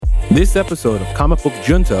This episode of Comic Book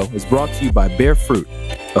Junto is brought to you by Bear Fruit,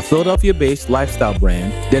 a Philadelphia-based lifestyle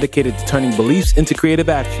brand dedicated to turning beliefs into creative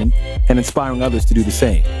action and inspiring others to do the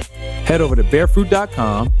same. Head over to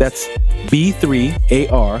bearfruit.com, that's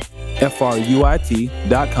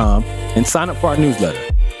B3ARFRUIT.com, and sign up for our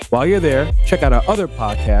newsletter. While you're there, check out our other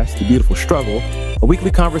podcast, The Beautiful Struggle, a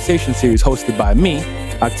weekly conversation series hosted by me,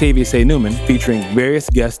 Octavius A. Newman, featuring various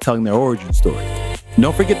guests telling their origin story.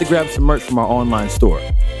 Don't forget to grab some merch from our online store.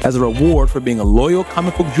 As a reward for being a loyal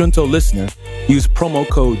Comic Book Junto listener, use promo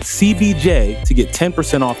code CBJ to get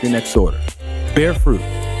 10% off your next order. Bear Fruit.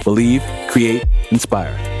 Believe, create,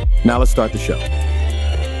 inspire. Now let's start the show.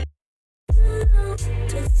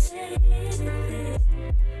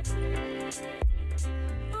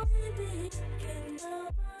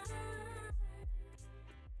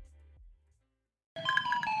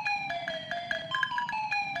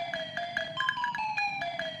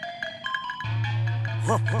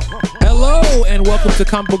 Hello and welcome to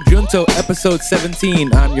Comic Book Junto, episode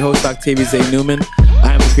 17. I'm your host, Octavius A. Newman.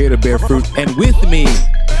 I am the creator of Bear Fruit, and with me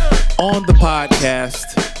on the podcast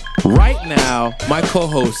right now, my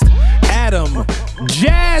co-host, Adam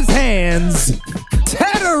Jazz Hands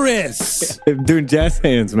Teteris. I'm doing jazz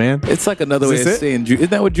hands, man. It's like another way of saying,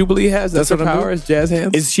 isn't that what Jubilee has? That's her what I'm power doing? is jazz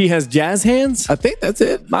hands? She has jazz hands? I think that's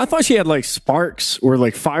it. I thought she had like sparks or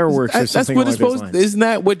like fireworks or That's something what like it's supposed those to.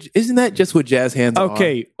 lines. Isn't that just what jazz hands are?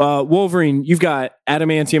 Okay, Wolverine, you've got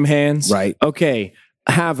adamantium hands. Right. Okay,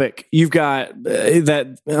 Havoc, you've got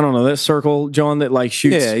that, I don't know, that circle, John, that like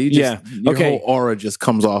shoots. Yeah, your whole aura just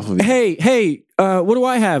comes off of you. Hey, what do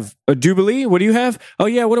I have? A Jubilee? What do you have? Oh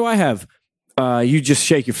yeah, what do I have? You just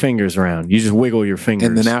shake your fingers around. You just wiggle your fingers.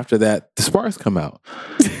 And then after that, the sparks come out.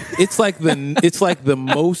 It's like the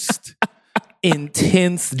most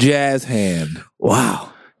intense jazz hand.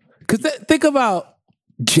 Wow. Because think about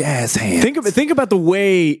jazz hands. Think about the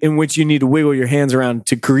way in which you need to wiggle your hands around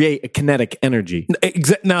to create a kinetic energy.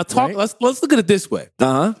 Now Right? let's look at it this way.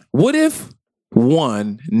 Uh-huh. What if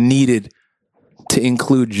one needed to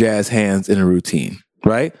include jazz hands in a routine?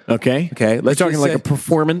 Right? Okay. Okay. Let's talking like a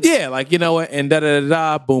performance. Yeah, like, you know what? And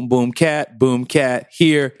da boom, boom, cat,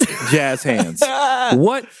 here, jazz hands.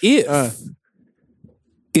 What if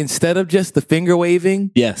instead of just the finger waving,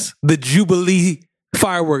 Yes. the Jubilee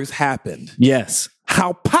fireworks happened? Yes.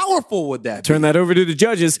 How powerful would that be? Turn that over to the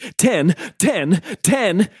judges. 10, 10,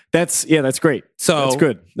 10. That's great. So that's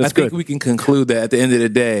good. I think we can conclude that at the end of the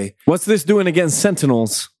day, What's this doing against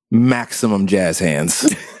Sentinels? maximum jazz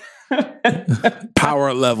hands.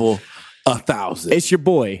 Power level 1,000. It's your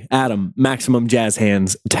boy, Adam, Maximum Jazz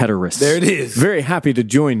Hands Teteris. There it is. Very happy to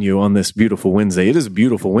join you on this beautiful Wednesday. It is a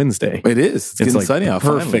beautiful Wednesday. It is. It's getting like sunny out.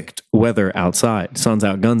 perfect weather outside. Sun's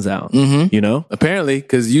out, guns out. Mm-hmm. You know? Apparently,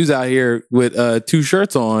 because you's out here with 2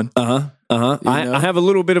 shirts on. I have a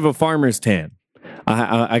little bit of a farmer's tan.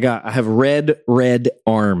 I have red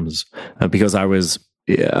arms because I was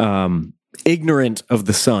ignorant of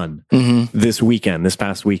the sun this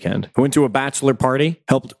past weekend. I went to a bachelor party,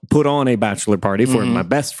 helped put on a bachelor party for my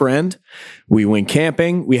best friend. We went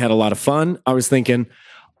camping. We had a lot of fun. I was thinking,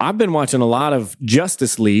 I've been watching a lot of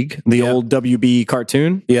Justice League, the old WB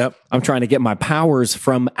cartoon. Yep. I'm trying to get my powers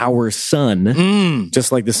from our sun,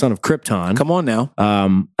 just like the son of Krypton. Come on now.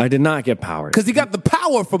 I did not get powers. Because he got the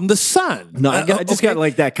power from the sun. No, I just got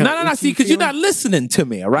like that kind of... No. See, because you're not listening to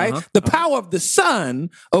me, all right? The power of the sun,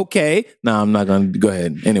 okay. No, I'm not going to... Go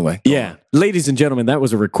ahead. Anyway. Yeah. Ladies and gentlemen, that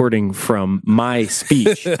was a recording from my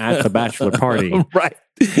speech at the bachelor party. Right.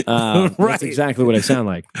 Right. That's exactly what I sound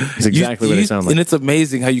like. It's exactly what I sound like. And it's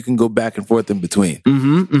amazing how you can go back and forth in between.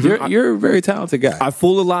 You're a very talented guy. I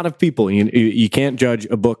fool a lot of people. You can't judge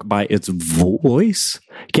a book by its voice.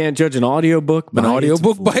 You can't judge an audiobook by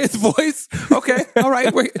its voice. Okay. All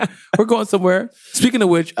right. We're going somewhere. Speaking of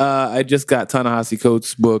which, I just got Ta-Nehisi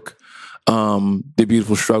Coates' book, The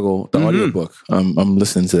Beautiful Struggle, the audiobook. I'm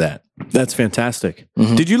listening to that. That's fantastic.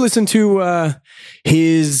 Did you listen to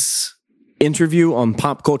his interview on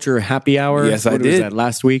Pop Culture Happy Hour? Yes, I did. Was that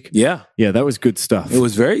last week? Yeah. Yeah, that was good stuff. It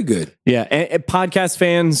was very good. Yeah, and podcast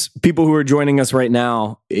fans, people who are joining us right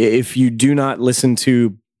now, if you do not listen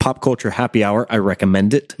to Pop Culture Happy Hour, I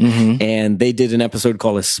recommend it. And they did an episode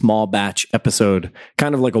called a small batch episode,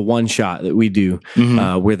 kind of like a one shot that we do,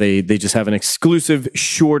 where they just have an exclusive,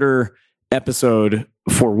 shorter episode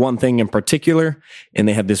for one thing in particular. And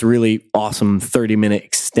they had this really awesome 30-minute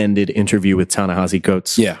extended interview with Ta-Nehisi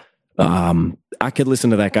Coates. Yeah. I could listen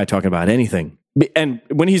to that guy talking about anything. And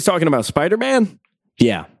when he's talking about Spider-Man,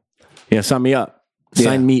 yeah, sign me up.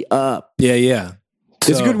 Sign me up. Yeah.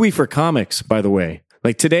 It's a good week for comics, by the way.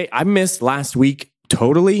 Like today, I missed last week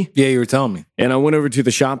totally. Yeah, you were telling me. And I went over to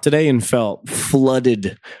the shop today and felt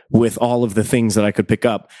flooded with all of the things that I could pick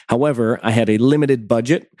up. However, I had a limited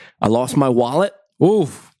budget. I lost my wallet.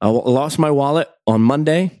 Oof. I lost my wallet on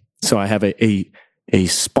Monday. So I have a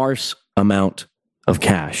sparse amount of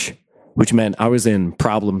cash, which meant I was in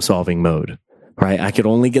problem solving mode, right? I could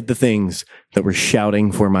only get the things that were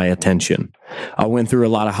shouting for my attention. I went through a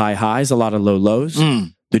lot of high highs, a lot of low lows.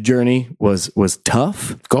 The journey was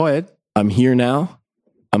tough. Go ahead. I'm here now.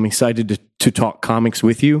 I'm excited to talk comics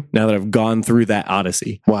with you now that I've gone through that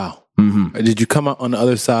odyssey. Wow. Did you come out on the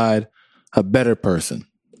other side a better person?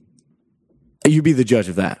 You be the judge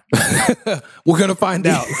of that. We're going to find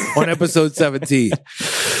out on episode 17.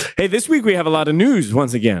 Hey, this week we have a lot of news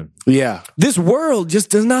once again. Yeah. This world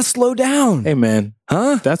just does not slow down. Hey, man.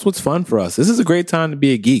 Huh? That's what's fun for us. This is a great time to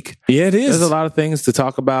be a geek. Yeah, it is. There's a lot of things to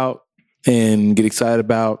talk about and get excited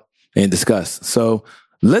about and discuss. So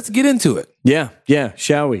let's get into it. Yeah.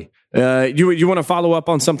 Shall we? You want to follow up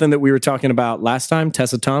on something that we were talking about last time,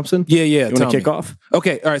 Tessa Thompson? Yeah. You want to kick off?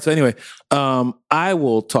 Okay. All right. So anyway, I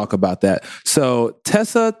will talk about that. So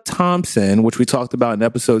Tessa Thompson, which we talked about in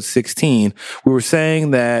episode 16, we were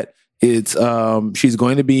saying that it's she's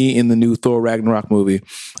going to be in the new Thor Ragnarok movie,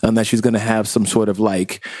 and that she's going to have some sort of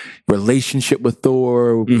like relationship with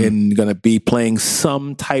Thor and going to be playing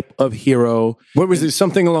some type of hero. What was it?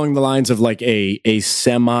 Something along the lines of like a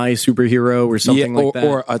semi superhero or something like that,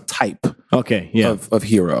 or a type. Okay, yeah, of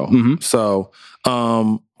hero. So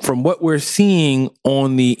from what we're seeing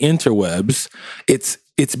on the interwebs,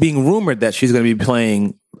 it's being rumored that she's going to be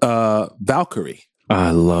playing Valkyrie. I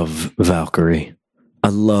love Valkyrie.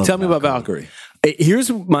 Tell me about Valkyrie. Here's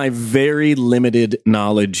my very limited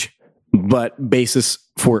knowledge, but basis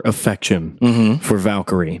for affection for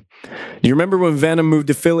Valkyrie. Do you remember when Venom moved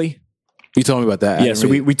to Philly? You told me about that. Yeah, so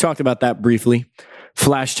we talked about that briefly.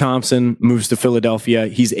 Flash Thompson moves to Philadelphia.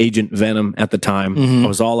 He's Agent Venom at the time. I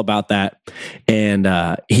was all about that. And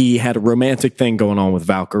he had a romantic thing going on with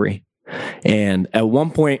Valkyrie. And at one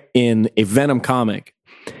point in a Venom comic,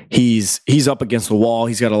 he's up against the wall.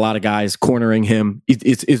 He's got a lot of guys cornering him.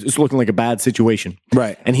 It's looking like a bad situation.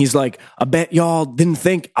 Right. And he's like, I bet y'all didn't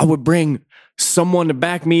think I would bring someone to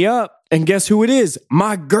back me up. And guess who it is?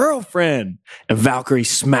 My girlfriend. And Valkyrie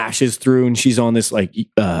smashes through and she's on this like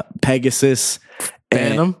Pegasus.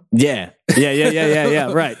 Phantom? Yeah.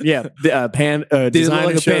 Right. Yeah. Designer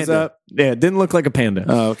like a shows panda? up. Yeah, didn't look like a panda.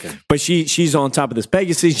 Oh, okay. But she's on top of this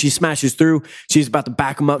Pegasus. She smashes through. She's about to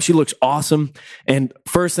back him up. She looks awesome. And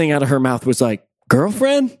first thing out of her mouth was like,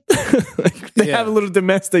 girlfriend? They have a little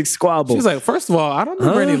domestic squabble. She's like, first of all, I don't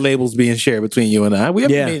remember any labels being shared between you and I. We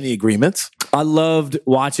haven't made any agreements. I loved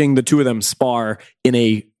watching the two of them spar in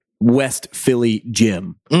a West Philly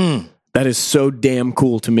gym. That is so damn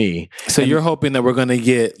cool to me. So you're hoping that we're going to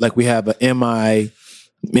get, like we have a MIB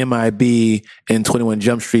and 21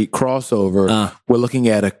 Jump Street crossover. We're looking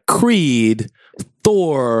at a Creed,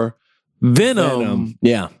 Thor, Venom.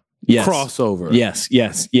 Yeah. Yes. Crossover. Yes.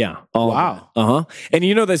 Yeah. Wow. And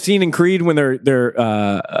you know that scene in Creed when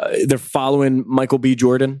they're following Michael B.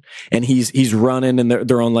 Jordan and he's running and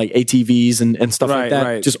they're on like ATVs and stuff like that.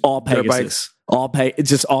 Right. Just all Pegasus. It's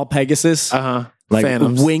just all Pegasus. Like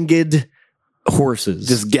Phantoms. winged horses.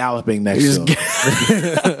 Just galloping next to them.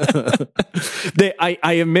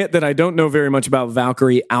 I admit that I don't know very much about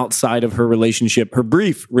Valkyrie outside of her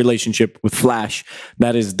brief relationship with Flash.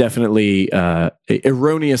 That is definitely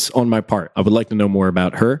erroneous on my part. I would like to know more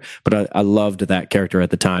about her, but I loved that character at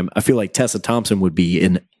the time. I feel like Tessa Thompson would be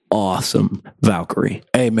an awesome Valkyrie.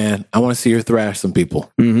 Hey, man, I want to see her thrash some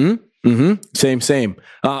people. Same.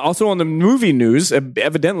 Also on the movie news,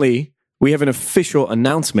 evidently, we have an official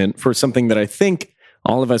announcement for something that I think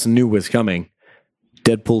all of us knew was coming.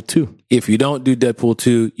 Deadpool 2. If you don't do Deadpool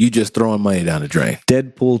 2, you just throwing money down the drain.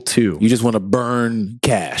 Deadpool 2. You just want to burn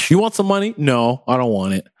cash. You want some money? No, I don't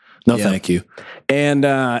want it. No, thank you. And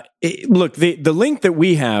look, the link that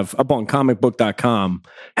we have up on comicbook.com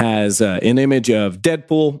has an image of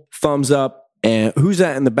Deadpool, thumbs up, and who's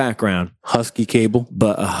that in the background? Husky Cable.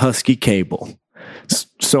 But a Husky Cable.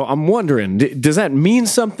 So I'm wondering, does that mean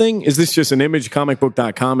something? Is this just an image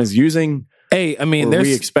comicbook.com is using? Hey, I mean, are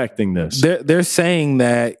we expecting this? They're saying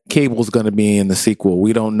that Cable's going to be in the sequel.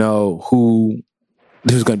 We don't know who's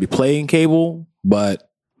going to be playing Cable, but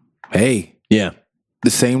hey, yeah,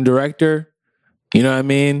 the same director. You know what I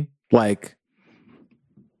mean? Like,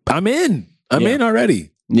 I'm in already.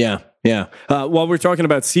 Yeah. While we're talking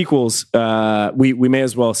about sequels, we may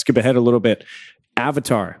as well skip ahead a little bit.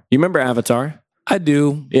 Avatar. You remember Avatar? I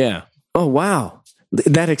do. Yeah. Oh, wow.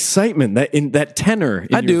 That excitement, that tenor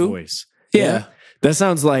in your voice. Yeah. That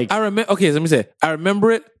sounds like... I remember. Okay, let me say it. I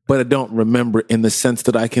remember it, but I don't remember in the sense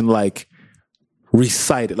that I can like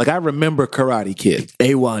recite it. Like I remember Karate Kid.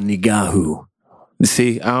 Ewa Nigahu.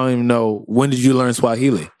 See, I don't even know. When did you learn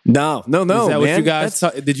Swahili? No, Is that man. what you guys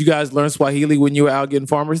did you guys learn Swahili when you were out getting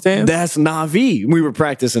farmer stands? That's Navi. We were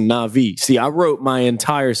practicing Navi. See, I wrote my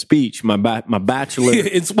entire speech, my bachelor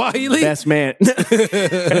in Swahili? best man.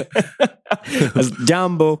 That's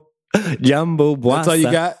Jambo Boisa. That's all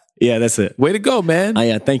you got? Yeah, that's it. Way to go, man.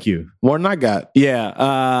 Yeah, thank you. More than I got. Yeah,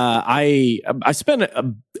 I spent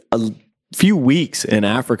a few weeks in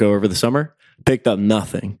Africa over the summer. Picked up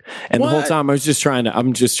nothing, and the whole time I'm just trying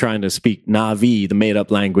to speak Navi, the made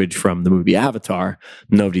up language from the movie Avatar.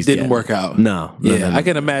 Nobody's didn't work out. No. I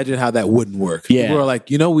can imagine how that wouldn't work. Yeah. People are like,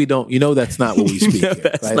 we don't. That's not what we speak. Here,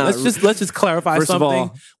 That's right? not- let's just clarify First of something.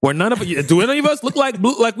 all- Where none of do any of us look like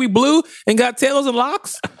we blue and got tails and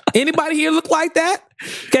locks? Anybody here look like that?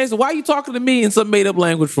 Okay, so why are you talking to me in some made up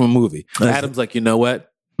language from a movie? Adam's like, you know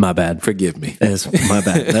what? My bad. Forgive me. That is my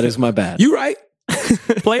bad. That is my bad. You right.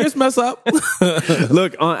 Players mess up.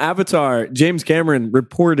 Look, on Avatar, James Cameron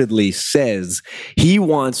reportedly says he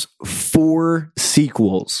wants 4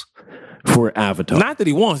 sequels for Avatar. Not that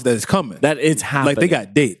he wants, that it's coming. That it's happening. Like they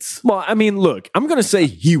got dates. Well, I mean, look, I'm going to say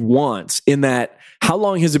he wants in that. How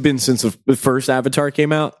long has it been since the first Avatar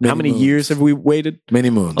came out? How many years have we waited? Many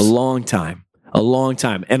moons. A long time.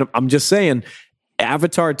 And I'm just saying,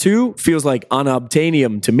 Avatar 2 feels like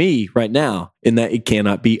unobtainium to me right now in that it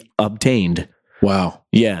cannot be obtained. Wow.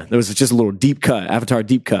 Yeah, there was just a little deep cut, Avatar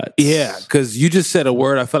deep cut. Yeah, because you just said a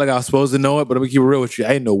word. I felt like I was supposed to know it, but I'm going to keep it real with you. I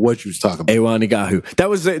didn't know what you was talking about. Ewa Nigahu. That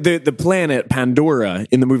was the planet Pandora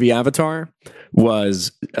in the movie Avatar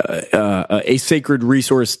was a sacred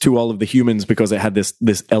resource to all of the humans because it had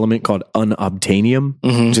this element called unobtainium,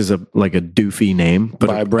 which is like a doofy name, but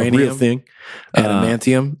Vibranium, a real thing.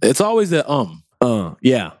 Adamantium. It's always a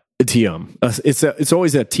Yeah, a tium. It's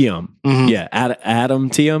always a tium. Yeah, Adam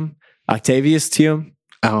tium. Octavius tium.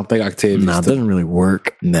 I don't think Octavius. Nah, it doesn't really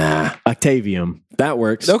work. Nah. Octavium. That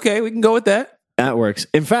works. Okay, we can go with that. That works.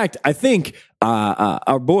 In fact, I think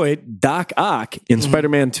our boy Doc Ock in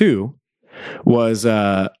Spider-Man 2 was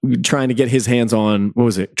trying to get his hands on, what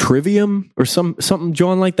was it, Trivium or something,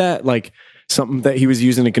 John, like that? Like something that he was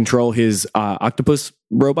using to control his octopus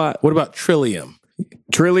robot. What about Trillium?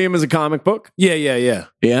 Trillium is a comic book. Yeah.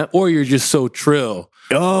 Yeah. Or you're just so trill.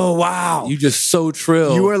 Oh, wow. You just so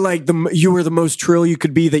trill. You are like you are the most trill you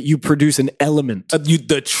could be that you produce an element. The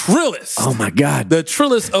trillist. Oh my God. The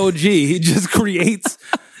trillist OG. He just creates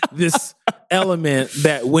this element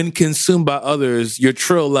that when consumed by others, your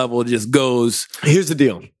trill level just goes. Here's the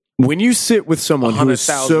deal. When you sit with someone who is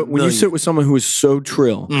so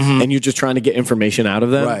trill and you're just trying to get information out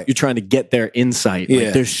of them, Right. you're trying to get their insight, Yeah.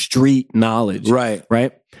 like their street knowledge,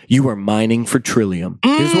 Right. You are mining for Trillium.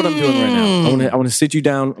 Here's what I'm doing right now. I want to sit you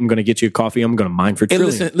down. I'm going to get you a coffee. I'm going to mine for Hey,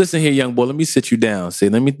 Trillium. listen here, young boy. Let me sit you down. See,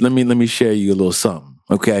 let me share you a little something,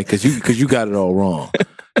 okay? Because you got it all wrong.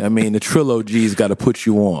 I mean, the Trill OG's got to put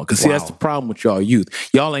you on. Because see, that's the problem with y'all youth.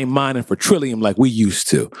 Y'all ain't mining for Trillium like we used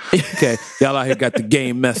to. Okay, y'all out here got the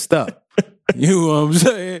game messed up. You know what I'm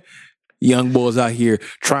saying? Young boys out here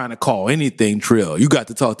trying to call anything Trill. You got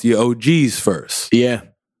to talk to your OGs first. Yeah.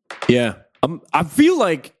 I feel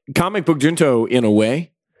like Comic Book Junto, in a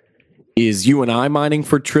way, is you and I mining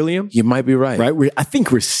for Trillium. You might be right. Right? I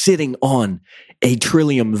think we're sitting on a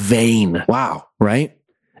Trillium vein. Wow. Right?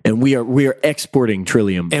 And we are exporting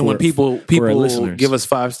Trillium. And when people for our listeners. give us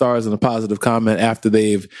 5 stars and a positive comment after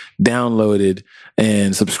they've downloaded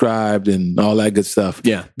and subscribed and all that good stuff,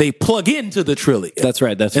 Yeah. they plug into the Trillium. That's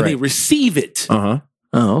right. and they receive it. Uh-huh.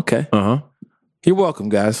 Oh, okay. Uh-huh. You're welcome,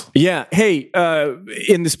 guys. Yeah. Hey,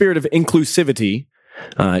 in the spirit of inclusivity,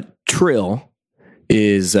 Trill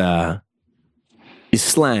is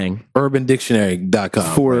slang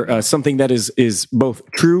UrbanDictionary.com. for something that is both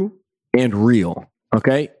true and real.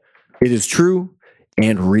 Okay? It is true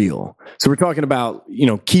and real. So we're talking about,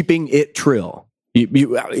 keeping it trill.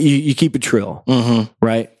 You keep it trill,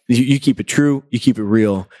 right? You keep it true. You keep it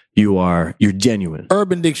real. You're genuine.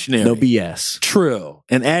 Urban Dictionary. No BS. Trill,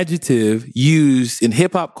 an adjective used in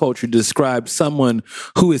hip hop culture to describe someone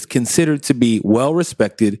who is considered to be well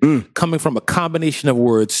respected, coming from a combination of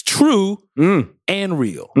words true and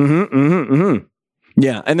real.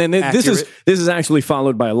 Yeah, and then this Accurate. is actually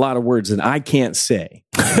followed by a lot of words that I can't say.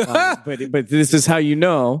 But this is how you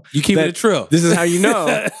know You keeping that- it trill. This is how you know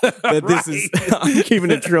that this is. I'm keeping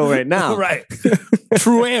it trill right now. Right.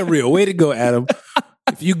 True and real. Way to go, Adam.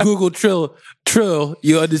 If you Google trill,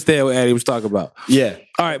 you understand what Adam was talking about. Yeah.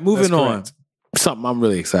 All right, moving That's on. correct. something I'm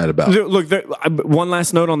really excited about. Look, one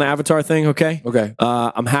last note on the Avatar thing, okay? Okay.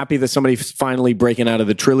 I'm happy that somebody's finally breaking out of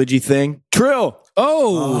the trilogy thing.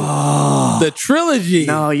 Oh, the trilogy.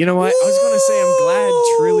 No, you know what? I was going to say I'm glad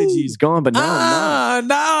trilogy's gone, but no, I'm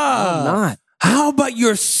not. How about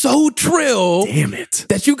you're so Trill? Damn it.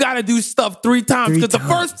 That you got to do stuff 3 times because the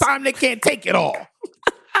first time they can't take it all.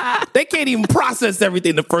 They can't even process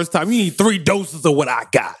everything the first time. You need 3 doses of what I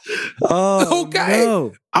got. Oh, okay.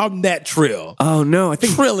 No. I'm that Trill. Oh, no. I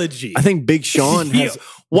think Trilogy. I think Big Sean has...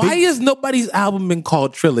 Why has nobody's album been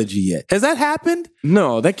called Trilogy yet? Has that happened?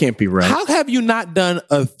 No, that can't be right. How have you not done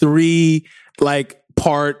a 3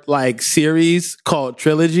 part series called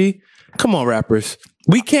Trilogy? Come on, rappers.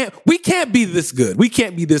 We can't be this good. We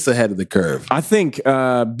can't be this ahead of the curve. I think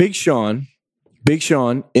Big Sean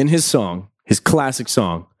in his song, his classic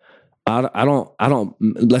song, I don't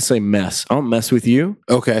let's say mess. I don't mess with you.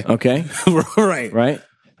 Okay. Right.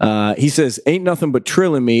 He says, ain't nothing but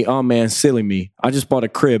trilling me. Oh man, silly me. I just bought a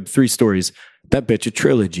crib, 3 stories. That bitch a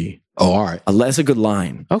trilogy. Oh, all right. That's a good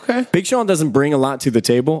line. Okay. Big Sean doesn't bring a lot to the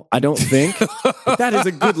table, I don't think. But that is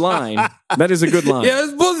a good line. Yeah,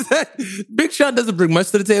 it's bullshit. Big Sean doesn't bring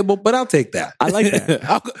much to the table, but I'll take that. I like that.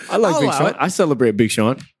 I like Big Sean. I celebrate Big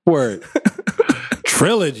Sean. Word.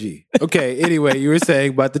 Trilogy. Okay, anyway, you were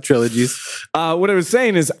saying about the trilogies. What I was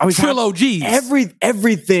saying is trilogies.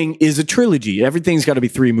 Everything is a trilogy. Everything's got to be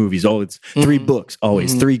 3 movies. Oh, it's 3 books,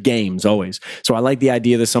 always. 3 games, always. So I like the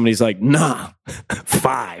idea that somebody's like, nah,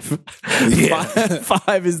 5. Yeah.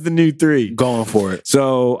 5 is the new 3. Going for it.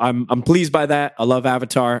 So I'm pleased by that. I love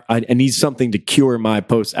Avatar. I need something to cure my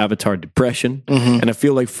post-Avatar depression. And I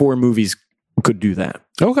feel like 4 movies could do that.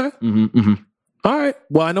 Okay. All right.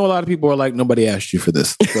 Well, I know a lot of people are like, nobody asked you for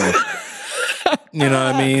this. So, you know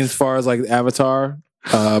what I mean? As far as like Avatar.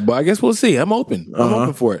 But I guess we'll see. I'm open. I'm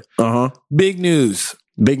open for it. Big news.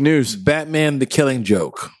 Batman the Killing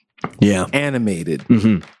Joke. Yeah. Animated.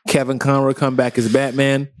 Kevin Conroy come back as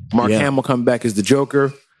Batman. Mark Hamill come back as the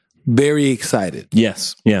Joker. Very excited.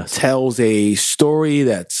 Yes. Tells a story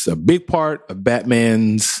that's a big part of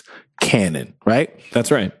Batman's canon, right? That's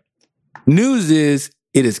right. News is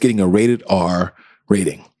it is getting a rated R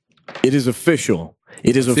rating. It is official.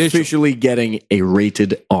 It is officially getting a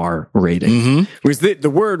rated R rating. Because the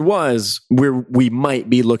word was we might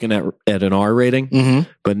be looking at an R rating,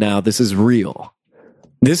 but now this is real.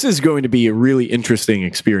 This is going to be a really interesting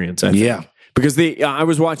experience, I think. Yeah. Because I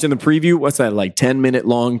was watching the preview. What's that, like 10-minute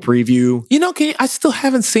long preview? You know, I still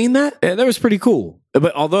haven't seen that. Yeah, that was pretty cool.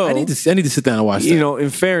 But although I need to sit down and watch that. You know, in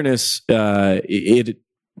fairness,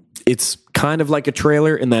 it's kind of like a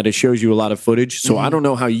trailer in that it shows you a lot of footage. So I don't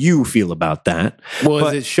know how you feel about that. Well,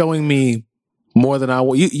 is it showing me more than I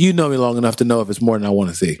want? You know me long enough to know if it's more than I want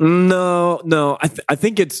to see. No. I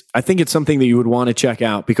think it's something that you would want to check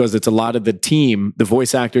out because it's a lot of the team, the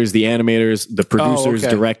voice actors, the animators, the producers,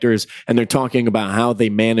 directors, and they're talking about how they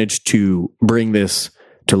managed to bring this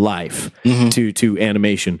to life, to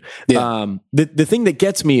animation. Yeah. The thing that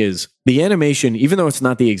gets me is the animation, even though it's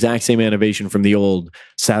not the exact same animation from the old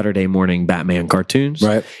Saturday morning Batman cartoons,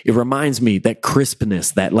 right? It reminds me that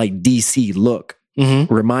crispness, that like DC look,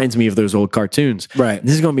 reminds me of those old cartoons. Right.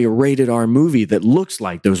 This is going to be a rated R movie that looks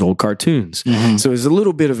like those old cartoons. So there's a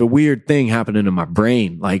little bit of a weird thing happening in my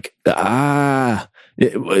brain. Like,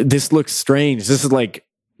 this looks strange. This is like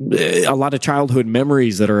a lot of childhood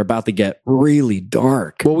memories that are about to get really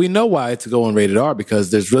dark. Well, we know why it's going rated R because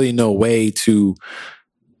there's really no way to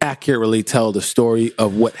accurately tell the story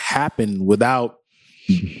of what happened without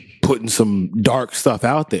putting some dark stuff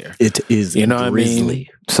out there. It is, you know what I mean?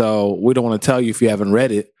 So we don't want to tell you if you haven't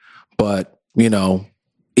read it, but you know,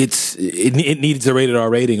 it needs a rated R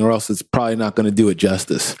rating or else it's probably not going to do it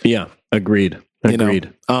justice. Yeah, agreed. You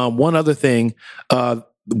know? One other thing,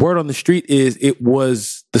 the word on the street is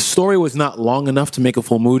the story was not long enough to make a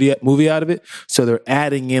full movie out of it. So they're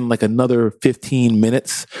adding in like another 15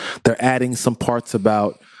 minutes. They're adding some parts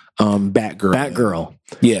about Batgirl.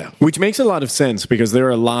 Yeah. Which makes a lot of sense because there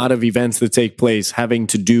are a lot of events that take place having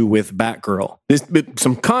to do with Batgirl. There's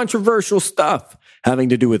some controversial stuff having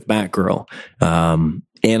to do with Batgirl. And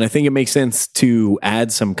I think it makes sense to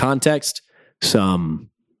add some context, some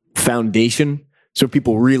foundation, so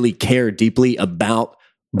people really care deeply about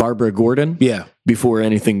Barbara Gordon before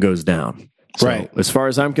anything goes down. So, as far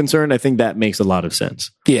as I'm concerned, I think that makes a lot of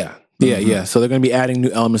sense. Yeah. So they're going to be adding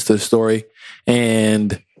new elements to the story.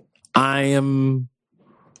 And I am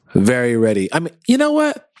very ready. I mean, you know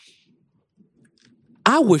what?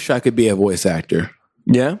 I wish I could be a voice actor.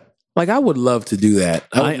 Yeah? Like, I would love to do that.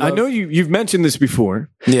 I know you've mentioned this before.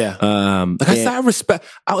 Yeah. I respect...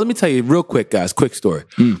 let me tell you real quick, guys. Quick story.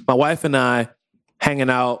 My wife and I hanging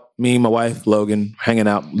out, me, my wife, Logan, hanging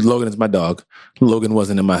out. Logan is my dog. Logan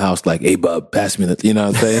wasn't in my house like, hey, bub, pass me the, you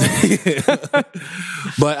know what I'm saying?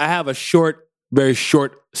 But I have a very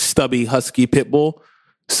short, stubby, husky pit bull.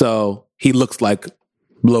 So he looks like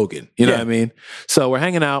Logan. You know what I mean? So we're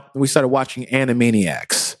hanging out and we started watching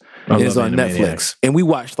Animaniacs. It is on Netflix. And we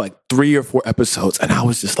watched like 3 or 4 episodes and I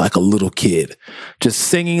was just like a little kid, just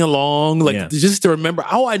singing along, like just to remember,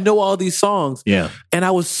 I know all these songs. Yeah. And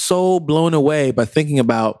I was so blown away by thinking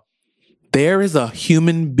about there is a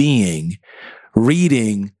human being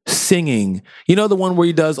reading, singing. You know the one where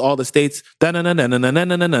he does all the states? Yeah. What is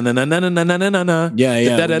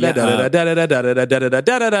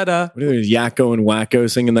Yakko and Wacko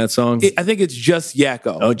singing that song? I think it's just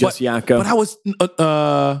Yakko. Oh, just Yakko. But I was,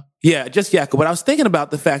 just Yakko. But I was thinking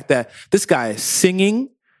about the fact that this guy is singing,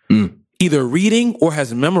 either reading or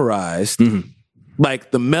has memorized,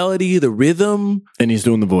 like the melody, the rhythm. And he's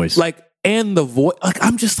doing the voice. And the voice,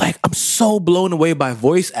 I'm so blown away by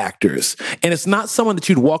voice actors. And it's not someone that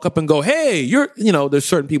you'd walk up and go, hey, there's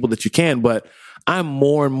certain people that you can, but I'm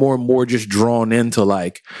more and more and more just drawn into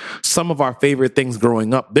like some of our favorite things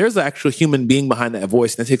growing up. There's an actual human being behind that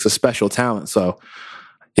voice and it takes a special talent. So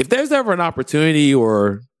if there's ever an opportunity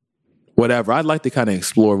or whatever, I'd like to kind of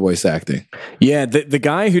explore voice acting. Yeah, the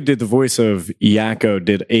guy who did the voice of Yakko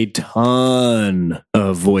did a ton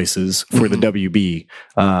of voices for the WB.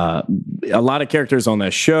 A lot of characters on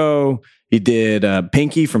that show. He did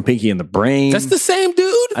Pinky from Pinky and the Brain. That's the same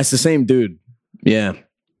dude? That's the same dude. Yeah.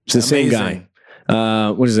 It's the same guy.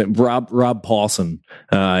 What is it? Rob Paulson.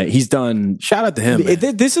 He's done... Shout out to him.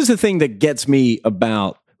 This is the thing that gets me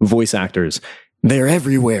about voice actors. They're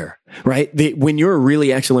everywhere, right? When you're a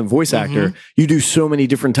really excellent voice actor, you do so many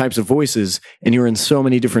different types of voices and you're in so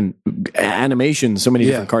many different animations, so many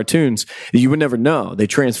different cartoons that you would never know. They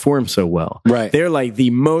transform so well. Right. They're like the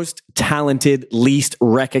most talented, least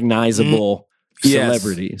recognizable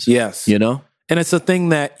celebrities. Yes. You know? And it's a thing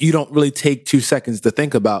that you don't really take 2 seconds to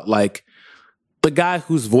think about. Like the guy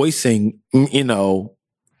who's voicing,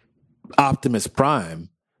 Optimus Prime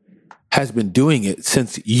has been doing it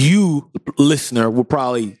since you, listener, were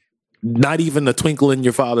probably not even a twinkle in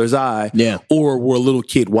your father's eye, or were a little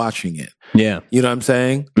kid watching it. Yeah. You know what I'm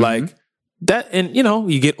saying? Like that, and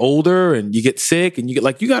you get older and you get sick and you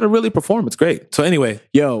got to really perform. It's great. So anyway,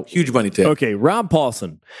 huge money tip. Okay, Rob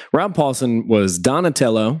Paulson. Rob Paulson was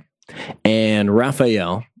Donatello and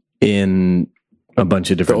Raphael in a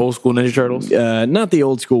bunch of different... The old school Ninja Turtles? Not the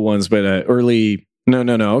old school ones, but early...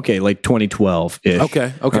 No. Okay, like 2012-ish.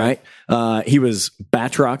 Okay. Right? He was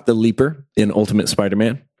Batroc the Leaper in Ultimate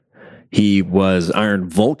Spider-Man. He was Iron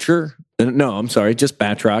Vulture. No, I'm sorry, just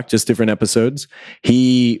Batroc, just different episodes.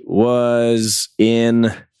 He was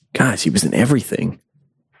in... Gosh, he was in everything.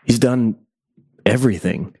 He's done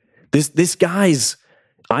everything. This guy's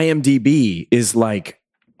IMDb is like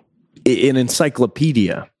an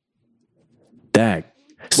encyclopedia. Dag.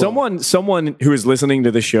 Someone who is listening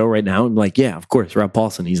to the show right now and like, yeah, of course, Rob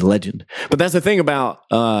Paulson, he's a legend. But that's the thing about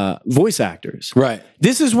voice actors, right?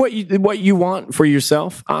 This is what you want for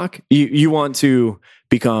yourself, Ak. You want to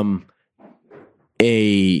become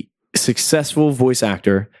a successful voice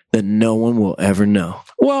actor that no one will ever know.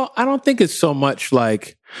 Well, I don't think it's so much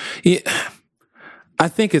like. I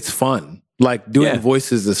think it's fun. Like doing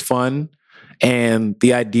voices is fun, and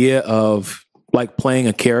the idea of like playing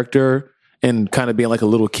a character and kind of being like a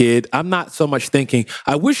little kid. I'm not so much thinking,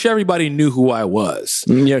 I wish everybody knew who I was.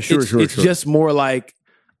 Yeah, sure. It's just more like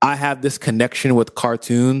I have this connection with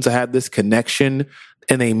cartoons. I have this connection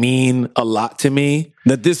and they mean a lot to me.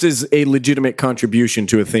 That this is a legitimate contribution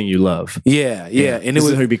to a thing you love. Yeah. And this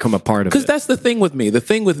is how you become a part of it. Because that's the thing with me. The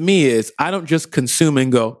thing with me is I don't just consume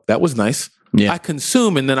and go, that was nice. Yeah. I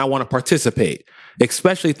consume and then I want to participate,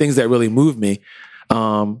 especially things that really move me.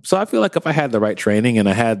 So I feel like if I had the right training and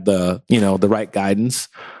I had the right guidance,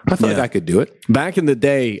 I feel like I could do it. Back in the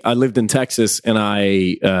day, I lived in Texas and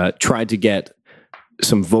I tried to get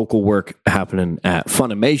some vocal work happening at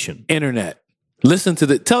Funimation. Internet. Tell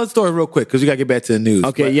the story real quick because we got to get back to the news.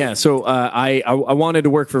 Okay, yeah. So I wanted to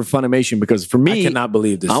work for Funimation because for me, I cannot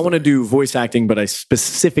believe this. I want to do voice acting, but I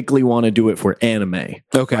specifically want to do it for anime.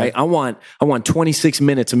 Okay, right? I want 26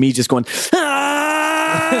 minutes of me just going.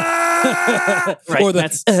 Right, or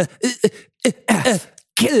that's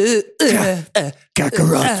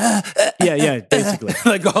Kakarot. Yeah, basically.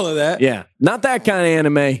 Like all of that. Yeah. Not that kind of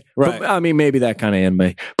anime. Right. But, I mean, maybe that kind of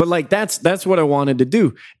anime. But like that's what I wanted to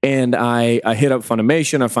do. And I hit up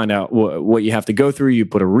Funimation. I find out what you have to go through. You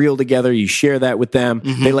put a reel together. You share that with them.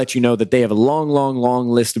 Mm-hmm. They let you know that they have a long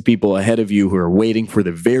list of people ahead of you who are waiting for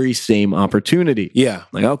the very same opportunity. Yeah.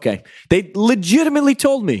 Like, okay. They legitimately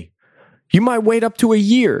told me, You might wait up to a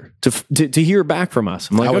year to hear back from us.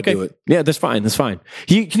 I'm like, I would okay, do it. Yeah, that's fine. That's fine.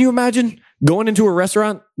 Can you imagine going into a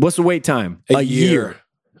restaurant? What's the wait time? A year.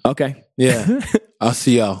 Okay. Yeah. I'll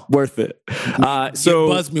see y'all. Worth it. So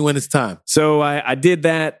buzz me when it's time. So I did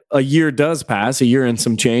that. A year does pass, a year and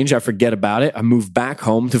some change. I forget about it. I moved back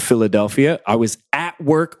home to Philadelphia. I was at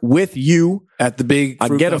work with you. At the big I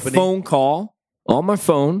fruit get company. a phone call on my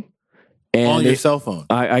phone. And On your cell phone.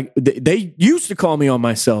 They used to call me on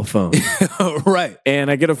my cell phone. Right. And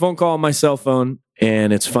I get a phone call on my cell phone,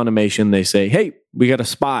 and it's Funimation. They say, hey, we got a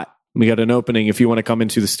spot. We got an opening if you want to come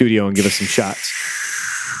into the studio and give us some shots.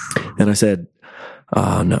 And I said,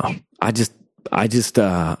 no, I just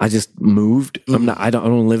moved. I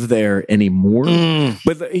don't live there anymore.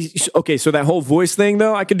 But okay, so that whole voice thing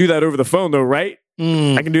though, I can do that over the phone though, right?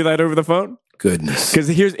 I can do that over the phone. Goodness. Because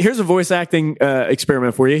here's a voice acting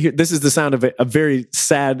experiment for you. This is the sound of a very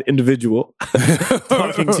sad individual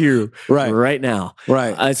talking to you right now.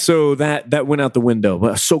 Right. So that went out the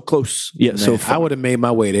window. So close. Yeah. Man, so far. I would have made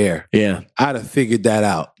my way there. Yeah. I'd have figured that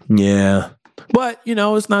out. Yeah. But,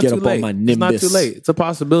 it's not Get too up on late. my It's not Nimbus. too late. It's a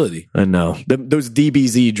possibility. I know. Those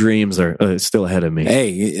DBZ dreams are still ahead of me.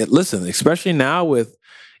 Hey, listen, especially now with,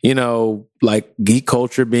 like geek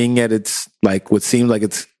culture being at its, like what seems like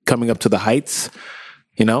it's coming up to the heights,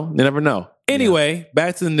 you never know. Anyway,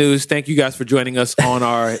 back to the news. Thank you guys for joining us on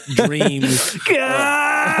our dreams.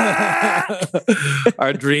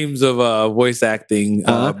 Our dreams of voice acting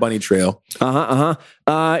bunny trail.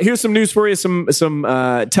 Here's some news for you. Some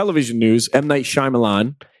television news. M. Night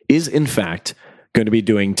Shyamalan is in fact going to be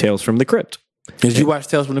doing Tales from the Crypt. Did you watch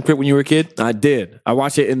Tales from the Crypt when you were a kid? I did. I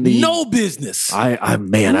watched it in the No business.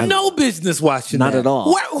 No business watching Not that. at all.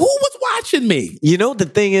 Who was watching me?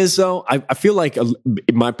 The thing is, though, I feel like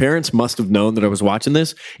my parents must have known that I was watching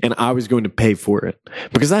this, and I was going to pay for it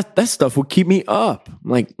because that stuff would keep me up. I'm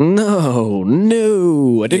like,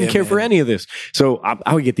 no, I didn't care for any of this. So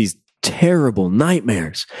I would get these terrible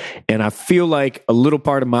nightmares, and I feel like a little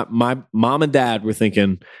part of my mom and dad were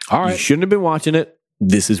thinking, all right, you shouldn't have been watching it.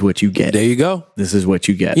 This is what you get. There you go. This is what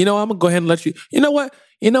you get. I'm going to go ahead and let you. You know what?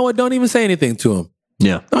 Don't even say anything to him.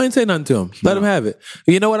 Yeah. Don't even say nothing to him. Let him have it.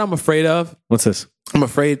 You know what I'm afraid of? What's this? I'm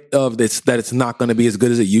afraid of this, that it's not going to be as good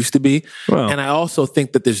as it used to be. Well. And I also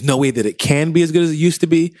think that there's no way that it can be as good as it used to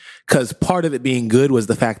be because part of it being good was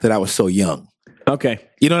the fact that I was so young. Okay.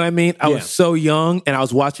 You know what I mean? I was so young and I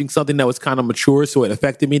was watching something that was kind of mature, so it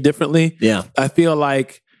affected me differently. Yeah. I feel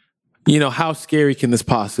like, how scary can this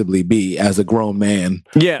possibly be as a grown man?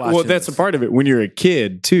 Yeah, well, that's a part of it. When you're a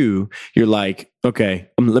kid, too, you're like, okay,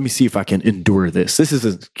 let me see if I can endure this. That's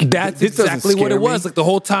exactly what it was. Like the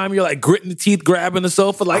whole time you're like gritting the teeth, grabbing the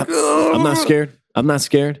sofa, like, I'm not scared. I'm not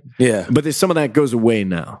scared. Yeah. But there's some of that goes away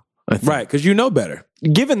now. Right, because you know better.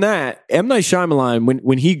 Given that, M. Night Shyamalan,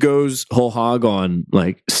 when he goes whole hog on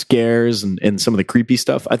like scares and some of the creepy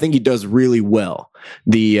stuff, I think he does really well.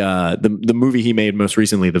 The movie he made most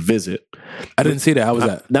recently, The Visit. I didn't see that. How was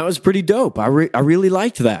that? That was pretty dope. I really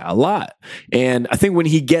liked that a lot. And I think when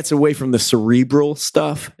he gets away from the cerebral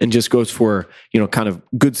stuff and just goes for, kind of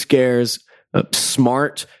good scares,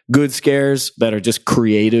 smart, good scares that are just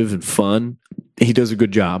creative and fun, he does a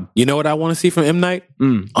good job. You know what I want to see from M. Night?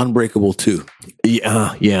 Unbreakable 2.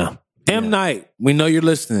 Yeah. M. Night, we know you're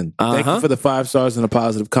listening. Thank you for the 5 stars and a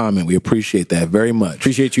positive comment. We appreciate that very much.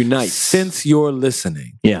 Appreciate you, Night. Since you're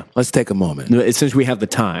listening, let's take a moment. Since we have the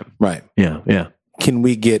time. Right. Yeah. Can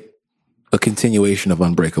we get a continuation of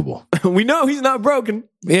Unbreakable? We know he's not broken.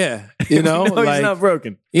 Yeah. He's not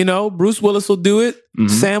broken. Bruce Willis will do it.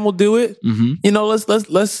 Sam will do it.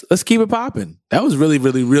 Let's keep it popping. That was really,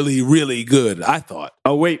 really, really, really good, I thought.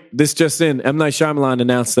 Oh, wait. This just in. M. Night Shyamalan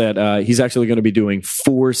announced that he's actually going to be doing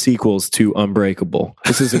 4 sequels to Unbreakable.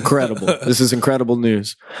 This is incredible. This is incredible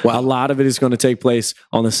news. Wow. A lot of it is going to take place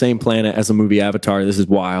on the same planet as the movie Avatar. This is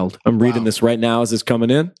wild. I'm reading this right now as it's coming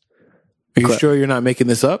in. Are you sure you're not making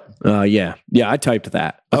this up? Yeah, I typed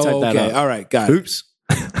that. I typed that up. All right, got it. Oops.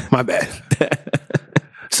 My bad.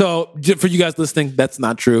 So, for you guys listening, that's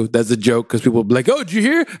not true. That's a joke because people will be like, oh, did you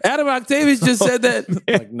hear? Adam Octavius just said that.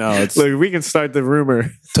 Like, no, it's Look, we can start the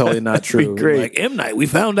rumor. totally not true. Great. Like, M. Night, we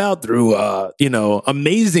found out through,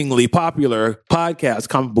 amazingly popular podcast,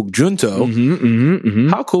 Comic Book Junto.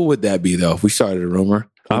 How cool would that be, though, if we started a rumor?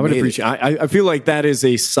 I would appreciate it. I feel like that is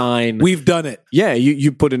a sign. We've done it. Yeah,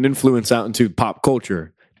 you put an influence out into pop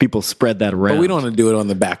culture. People spread that around. But we don't want to do it on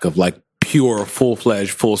the back of like pure,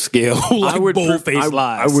 full-fledged, full-scale, like bull-faced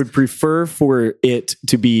lies. I would prefer for it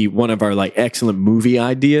to be one of our like excellent movie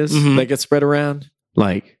ideas that get spread around.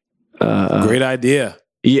 Like, great idea.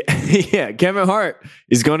 Yeah, Kevin Hart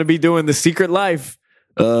is going to be doing The Secret Life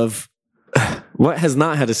of What has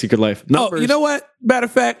not had a secret life? Oh, you know what? Matter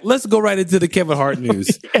of fact, let's go right into the Kevin Hart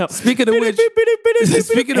news. Yeah. Speaking of which,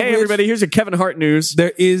 hey, everybody, here's your Kevin Hart news.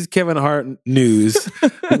 There is Kevin Hart news.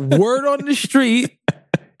 Word on the street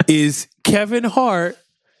is Kevin Hart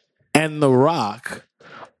and The Rock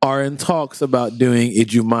are in talks about doing a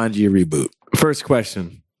Jumanji reboot. First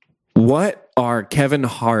question. What are Kevin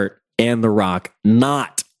Hart and The Rock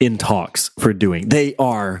not in talks for doing? They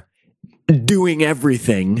are doing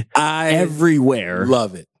everything everywhere.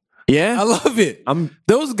 Love it. Yeah? I love it.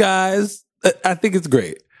 Those guys, I think it's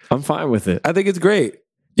great. I'm fine with it. I think it's great.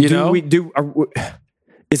 Is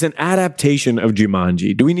an adaptation of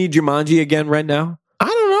Jumanji. Do we need Jumanji again right now? I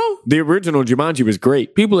don't know. The original Jumanji was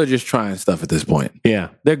great. People are just trying stuff at this point.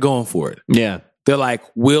 Yeah. They're going for it. Yeah. They're like,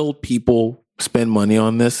 will people spend money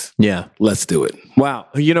on this? Yeah. Let's do it. Wow.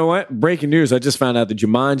 You know what? Breaking news. I just found out that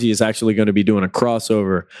Jumanji is actually going to be doing a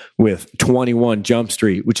crossover with 21 Jump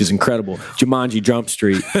Street, which is incredible. Jumanji Jump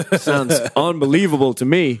Street. Sounds unbelievable to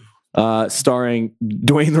me. Starring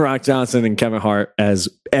Dwayne The Rock Johnson and Kevin Hart as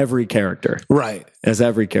every character. Right. As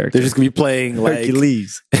every character. They're just going to be playing like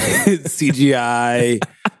Hercules. CGI,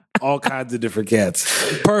 all kinds of different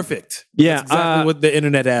cats. Perfect. Yeah. That's exactly what the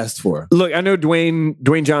internet asked for. Look, I know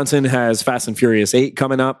Dwayne Johnson has Fast and Furious 8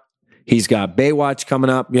 coming up. He's got Baywatch coming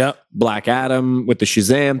up. Yep. Black Adam with the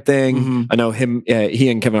Shazam thing. Mm-hmm. I know he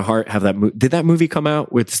and Kevin Hart have that movie. Did that movie come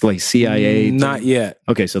out with like CIA? Not yet.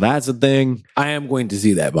 Okay, so that's a thing. I am going to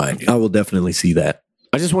see that, mind you. I will definitely see that.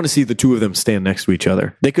 I just want to see the two of them stand next to each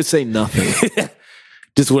other. They could say nothing.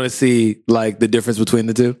 Just want to see like the difference between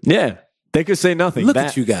the two. Yeah. They could say nothing. Look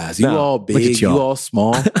at you guys. You all big. You all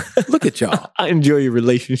small. Look at y'all. I enjoy your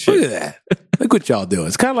relationship. Look at that. Look what y'all doing.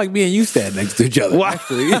 It's kind of like me and you stand next to each other. Wow.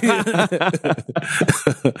 Actually.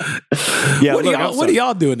 Yeah. What are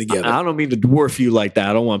y'all doing together? I don't mean to dwarf you like that.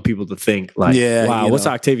 I don't want people to think like, wow, what's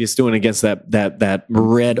Octavius doing against that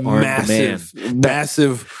red-armed man?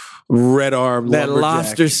 Massive red-armed that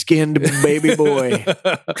lobster-skinned baby boy.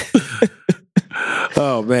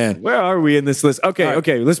 Oh man, where are we in this list?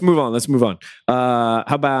 Okay, let's move on. How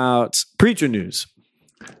about Preacher news?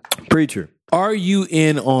 Preacher, are you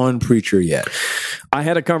in on Preacher yet? I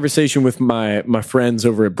had a conversation with my friends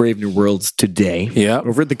over at Brave New Worlds today. Yeah,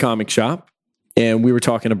 over at the comic shop, and we were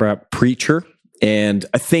talking about Preacher. And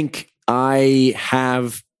I think I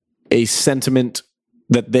have a sentiment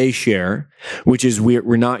that they share, which is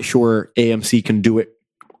we're not sure AMC can do it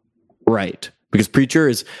right. Because Preacher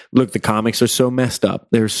is, look, the comics are so messed up.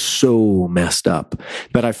 They're so messed up.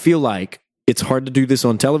 But I feel like it's hard to do this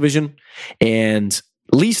on television, and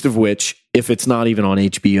least of which, if it's not even on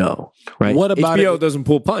HBO, right? What about HBO doesn't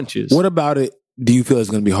pull punches. What about it do you feel is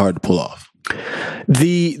going to be hard to pull off?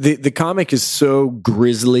 The comic is so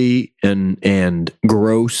grisly and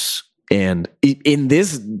gross. And in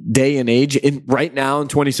this day and age, right now in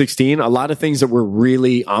 2016, a lot of things that were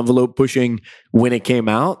really envelope pushing when it came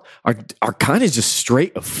out are kind of just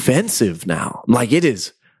straight offensive now. Like it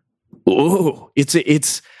is. Oh,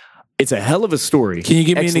 it's a hell of a story. Can you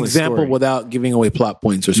give me an example without giving away plot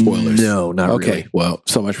points or spoilers? No, not really. Okay, well,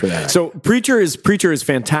 so much for that. So Preacher is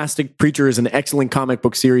fantastic. Preacher is an excellent comic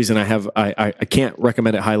book series, and I can't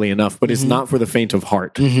recommend it highly enough, but it's not for the faint of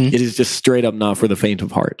heart. Mm-hmm. It is just straight up not for the faint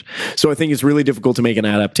of heart. So I think it's really difficult to make an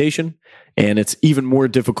adaptation, and it's even more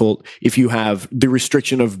difficult if you have the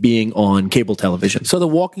restriction of being on cable television. So The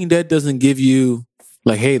Walking Dead doesn't give you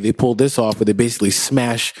like, hey, they pulled this off where they basically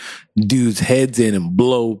smash dudes' heads in and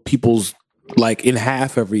blow people's like in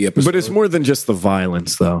half every episode. But it's more than just the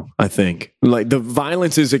violence, though. I think like the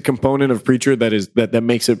violence is a component of Preacher that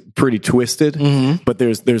makes it pretty twisted. Mm-hmm. But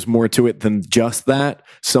there's more to it than just that.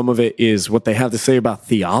 Some of it is what they have to say about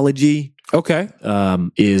theology. Okay,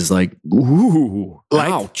 is like ooh,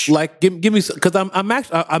 ouch. Like give me because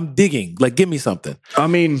I'm digging. Like give me something. I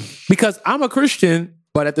mean, because I'm a Christian.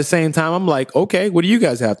 But at the same time, I'm like, okay, what do you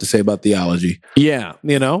guys have to say about theology? Yeah.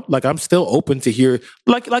 You know, like I'm still open to hear,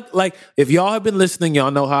 like if y'all have been listening,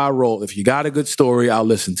 y'all know how I roll. If you got a good story, I'll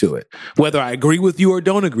listen to it. Whether I agree with you or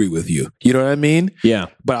don't agree with you. You know what I mean? Yeah.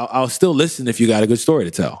 But I'll still listen if you got a good story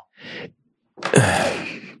to tell.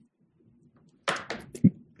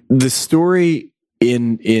 The story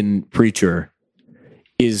in Preacher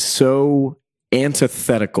is so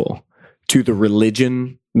antithetical to the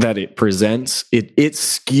religion that it presents. It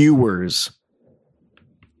skewers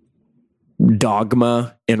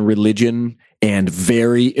dogma and religion and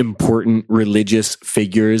very important religious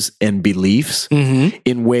figures and beliefs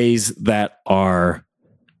in ways that are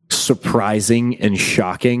surprising and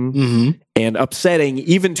shocking and upsetting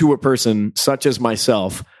even to a person such as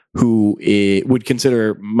myself who would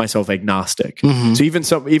consider myself agnostic. So even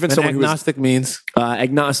someone agnostic means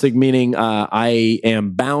agnostic meaning I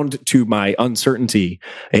am bound to my uncertainty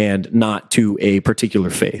and not to a particular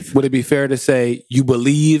faith. Would it be fair to say you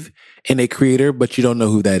believe in a creator, but you don't know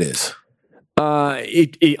who that is?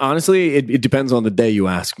 Honestly, it depends on the day you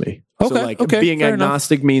ask me. Okay, so being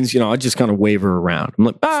agnostic means, I just kind of waver around. I'm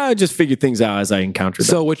like, I just figure things out as I encounter them.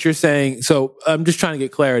 So what you're saying, so I'm just trying to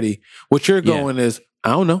get clarity. What you're going is, I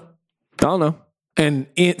don't know. And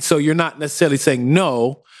so you're not necessarily saying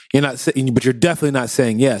no, but you're definitely not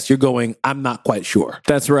saying yes. You're going, I'm not quite sure.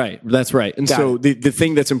 That's right. And the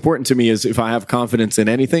thing that's important to me is if I have confidence in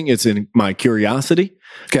anything, it's in my curiosity.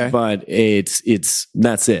 Okay. But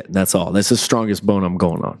that's it. That's all. That's the strongest bone I'm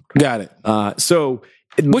going on. Got it.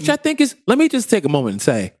 Which I think is, let me just take a moment and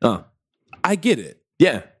say, I get it.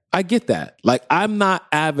 Yeah. I get that. Like, I'm not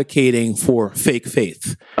advocating for fake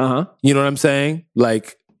faith. Uh-huh. You know what I'm saying?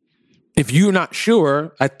 Like, if you're not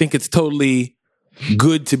sure, I think it's totally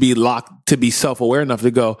good to be self-aware enough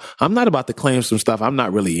to go, I'm not about to claim some stuff I'm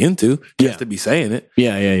not really into just to be saying it.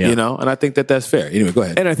 Yeah. And I think that's fair. Anyway, go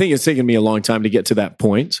ahead. And I think it's taken me a long time to get to that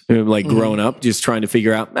point, like growing up, just trying to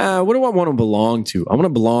figure out, what do I want to belong to? I want to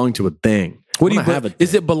belong to a thing. What do you have?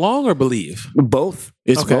 Is it belong or believe? Both.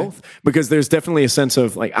 It's both, because there's definitely a sense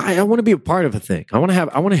of like I want to be a part of a thing. I want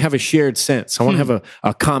to have a shared sense. I want to have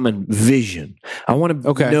a common vision. I want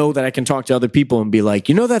to know that I can talk to other people and be like,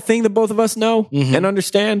 that thing that both of us know and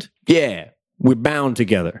understand. Yeah, we're bound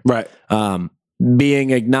together. Right.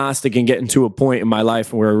 Being agnostic and getting to a point in my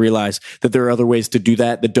life where I realize that there are other ways to do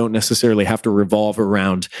that don't necessarily have to revolve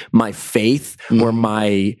around my faith or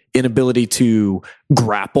my inability to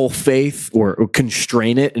grapple faith or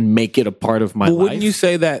constrain it and make it a part of my life. Wouldn't you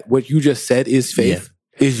say that what you just said is faith?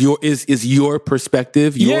 Yeah. Is your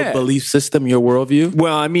perspective, your belief system, your worldview?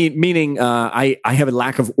 Well, I mean, meaning I have a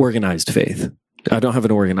lack of organized faith. I don't have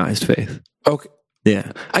an organized faith. Okay.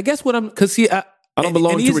 Yeah. I guess because I don't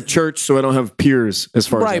belong to a church, so I don't have peers as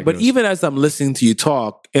far as that goes. But even as I'm listening to you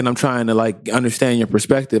talk and I'm trying to understand your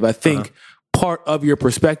perspective, I think part of your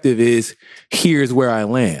perspective is, here's where I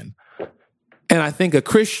land. And I think a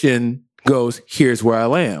Christian goes, here's where I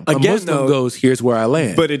land. A Muslim goes, here's where I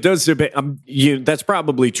land. But it does depend. That's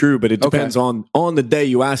probably true, but it depends on the day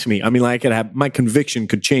you ask me. I mean, like, my conviction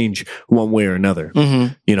could change one way or another.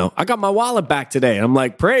 I got my wallet back today. I'm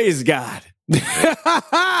like, praise God.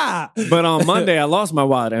 But on Monday I lost my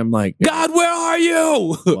wallet. I'm like, God, where are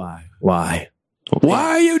you? Why?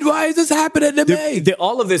 Why is this happening to me?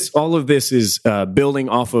 All of this is building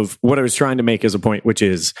off of what I was trying to make as a point, which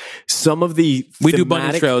is some of the we do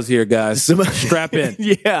bunny trails here, guys. Strap in.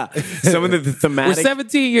 Yeah, some of the thematic.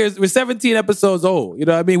 We're 17 episodes old. You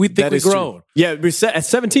know what I mean? We think we're grown. True. Yeah, at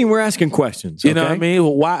 17 we're asking questions. You know what I mean?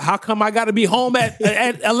 Why? How come I got to be home at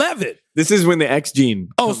 11? This is when the X gene.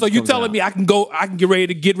 So you telling me I can get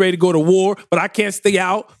ready to go to war, but I can't stay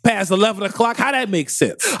out past 11 o'clock? How that makes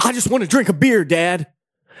sense? I just want to drink a beer, Dad.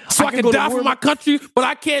 So I can die for my country, but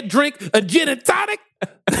I can't drink a gin and tonic?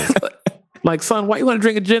 Like, son, why you want to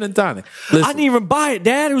drink a gin and tonic? Listen. I didn't even buy it,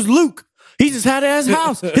 Dad. It was Luke. He just had it at his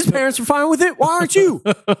house. His parents were fine with it. Why aren't you?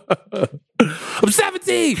 I'm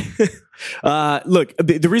 17. Look,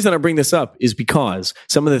 the reason I bring this up is because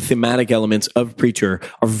some of the thematic elements of Preacher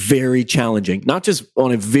are very challenging, not just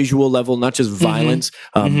on a visual level, not just violence,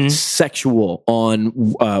 sexual, on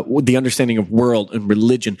the understanding of world and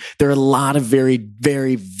religion. There are a lot of very,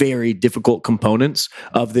 very, very difficult components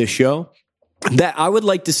of this show that I would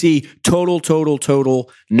like to see total,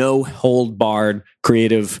 no hold barred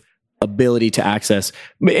creative ability to access.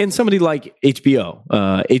 And somebody like HBO,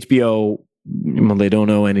 well, they don't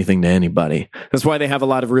owe anything to anybody. That's why they have a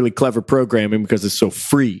lot of really clever programming, because it's so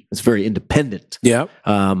free. It's very independent. Yeah.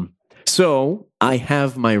 So I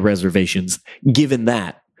have my reservations, given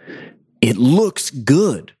that it looks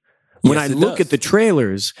good. When I look at the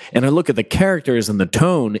trailers and I look at the characters and the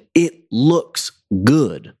tone, it looks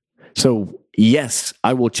good. So yes,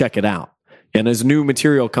 I will check it out. And as new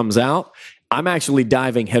material comes out, I'm actually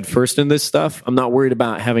diving headfirst in this stuff. I'm not worried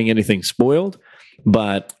about having anything spoiled.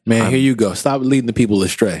 But man, here you go. Stop leading the people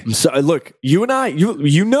astray. So look, you and I,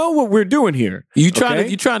 you know what we're doing here. You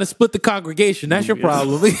trying to split the congregation. That's your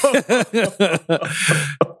problem.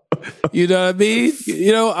 You know what I mean?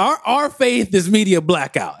 You know, our faith is media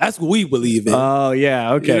blackout. That's what we believe in. Oh,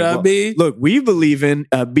 yeah. Okay. You know what I mean? Look, we believe in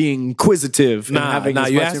being inquisitive and having as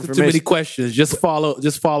you much asking information. too many questions. Just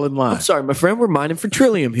fall in line. I'm sorry, my friend. We're mining for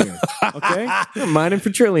trillium here. Okay? We're mining for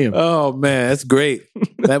trillium. Oh, man. That's great.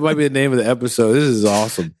 That might be the name of the episode. This is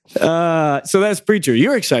awesome. So that's Preacher.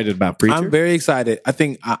 You're excited about Preacher? I'm very excited. I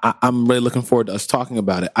think I'm really looking forward to us talking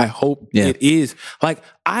about it. I hope it is. Like,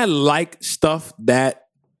 I like stuff that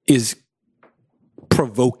is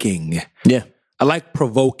provoking. Yeah. I like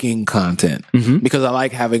provoking content because I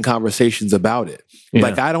like having conversations about it. Yeah.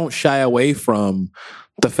 Like, I don't shy away from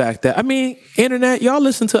the fact that, I mean, internet, y'all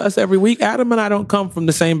listen to us every week. Adam and I don't come from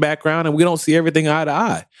the same background and we don't see everything eye to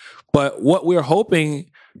eye. But what we're hoping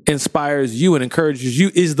inspires you and encourages you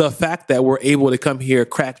is the fact that we're able to come here,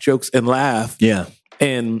 crack jokes and laugh. Yeah.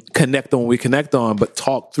 And connect on what we connect on, but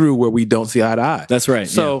talk through where we don't see eye to eye. That's right.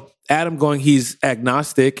 So Adam going, he's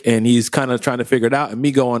agnostic and he's kind of trying to figure it out. And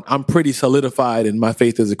me going, I'm pretty solidified in my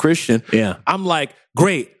faith as a Christian. Yeah. I'm like,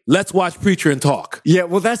 great, let's watch Preacher and talk. Yeah,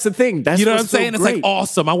 well, that's the thing. That's You know what I'm what's so saying? great. It's like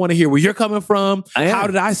awesome. I want to hear where you're coming from. How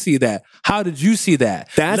did I see that? How did you see that?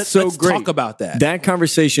 Let's let's great. talk about that. That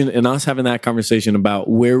conversation and us having that conversation about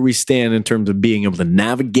where we stand in terms of being able to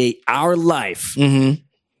navigate our life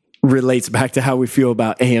relates back to how we feel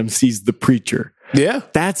about AMC's The Preacher. Yeah.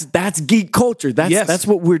 That's geek culture. That's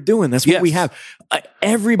what we're doing. That's what we have.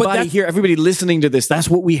 Everybody here, everybody listening to this, that's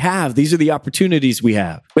what we have. These are the opportunities we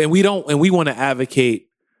have. And we want to advocate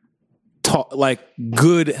like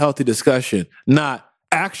good, healthy discussion, not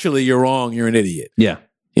actually you're wrong, you're an idiot. Yeah.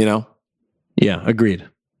 You know? Yeah, agreed.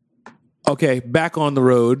 Okay, back on the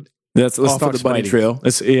road. Let's off talk of the bunny Spidey. trail.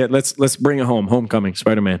 Let's bring it home. Homecoming,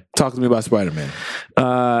 Spider-Man. Talk to me about Spider-Man.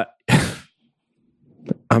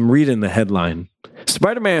 I'm reading the headline.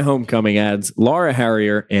 Spider-Man Homecoming adds Laura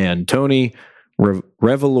Harrier and Tony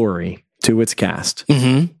Revolori to its cast.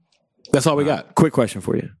 That's all we got. Quick question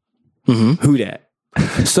for you. Who dat?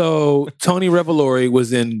 So Tony Revolori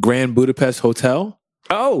was in Grand Budapest Hotel.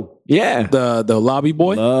 Oh, yeah. The lobby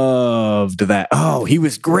boy. Loved that. Oh, he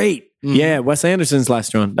was great. Yeah, Wes Anderson's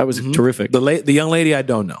last one. That was terrific. The young lady I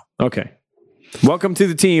don't know. Okay. Welcome to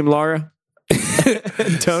the team, Laura.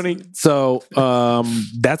 Tony. So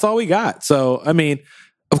that's all we got. So, I mean,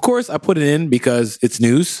 of course I put it in because it's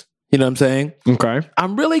news. You know what I'm saying? Okay.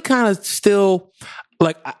 I'm really kind of still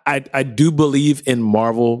like, I do believe in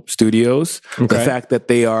Marvel Studios. Okay. The fact that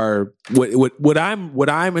they are what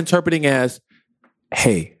I'm interpreting as,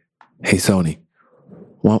 hey Sony,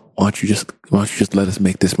 why don't you just let us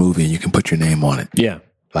make this movie and you can put your name on it? Yeah.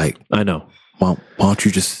 Like, I know. Why don't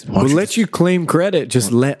you just We'll let you claim credit.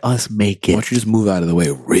 Just let us make it. Why don't you just move out of the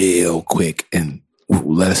way real quick and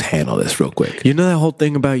let us handle this real quick? You know that whole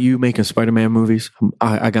thing about you making Spider-Man movies?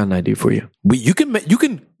 I got an idea for you. You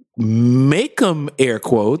can make them air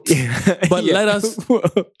quotes, but let us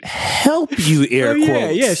help you air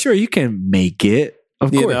quotes. Yeah, sure. You can make it.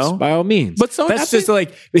 Of You course, know? by all means. But Sony, that's just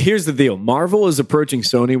like, here's the deal. Marvel is approaching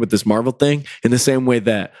Sony with this Marvel thing in the same way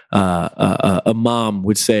that a mom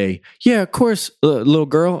would say, yeah, of course, little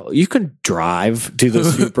girl, you can drive to the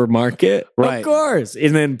supermarket. Right. Of course.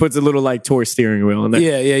 And then puts a little like toy steering wheel in there.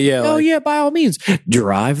 Yeah. Oh, yeah, by all means.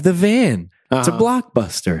 Drive the van. It's a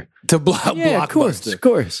Blockbuster. To Yeah, Blockbuster. of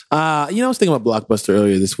course. I was thinking about Blockbuster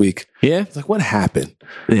earlier this week. Yeah. It's like, what happened?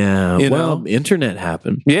 Yeah. You Well, know? internet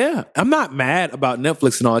happened. Yeah. I'm not mad about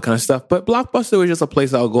Netflix and all that kind of stuff, but Blockbuster was just a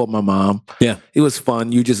place I would go with my mom. Yeah. It was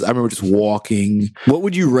fun. I remember just walking. What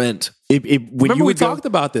would you rent? When Remember you we would go- talked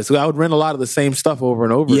about this. I would rent a lot of the same stuff over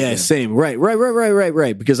and over Yeah, again. same. Right.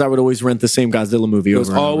 Because I would always rent the same Godzilla movie It was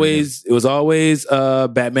over and over again. always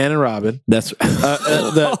Batman and Robin. That's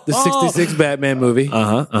The 66 Batman movie.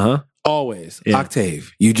 Always. Yeah.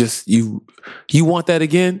 Octave. You want that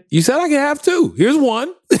again? You said I can have two. Here's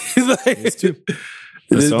one. Here's two.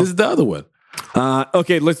 This is the other one.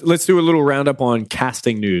 Okay, let's do a little roundup on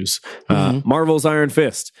casting news. Marvel's Iron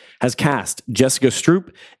Fist has cast Jessica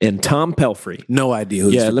Stroup and Tom Pelphrey. No idea who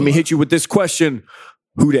Yeah, let me hit you with this question.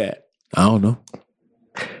 Who dat? I don't know.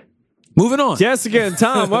 Moving on. Jessica and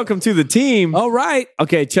Tom, welcome to the team. All right.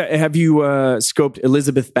 Okay, have you scoped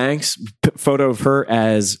Elizabeth Banks' photo of her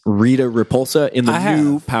as Rita Repulsa in the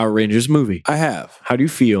new Power Rangers movie? I have. How do you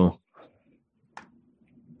feel?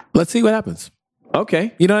 Let's see what happens.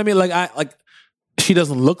 Okay. You know what I mean? Like she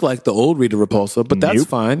doesn't look like the old Rita Repulsa, but that's Nope.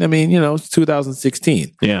 fine. I mean, it's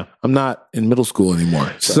 2016. Yeah. I'm not in middle school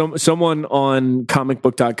anymore. So. Someone on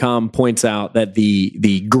comicbook.com points out that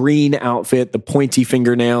the green outfit, the pointy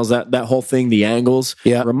fingernails, that whole thing, the angles,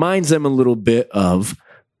 reminds them a little bit of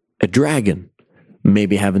a dragon.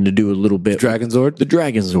 Maybe having to do a little bit Dragon Zord? the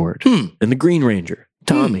Dragon Zord and the Green Ranger,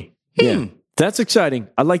 Tommy. Yeah. That's exciting.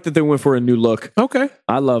 I like that they went for a new look. Okay.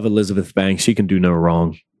 I love Elizabeth Banks. She can do no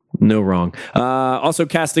wrong. No wrong. Also,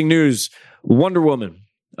 casting news, Wonder Woman.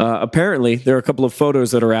 Apparently, there are a couple of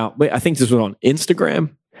photos that are out. Wait, I think this was on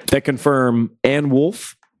Instagram that confirm Ann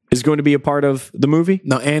Wolfe is going to be a part of the movie.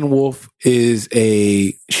 Now, Ann Wolfe is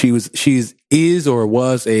a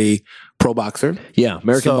pro boxer. Yeah,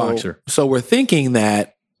 American boxer. So we're thinking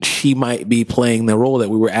that she might be playing the role that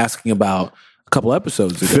we were asking about a couple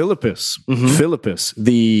episodes ago. Philippus,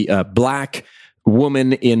 the black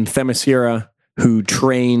woman in Themyscira who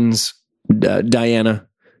trains Diana.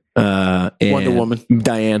 Wonder Woman,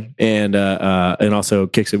 Diane, and also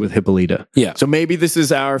kicks it with Hippolyta. Yeah. So maybe this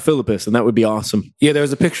is our Philippus, and that would be awesome. Yeah,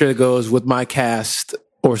 there's a picture that goes with my cast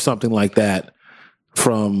or something like that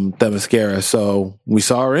from Themyscira. So we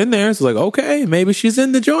saw her in there. It's like, okay, maybe she's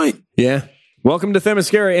in the joint. Yeah. Welcome to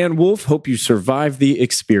Themyscira, Ann Wolfe. Hope you survived the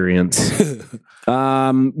experience.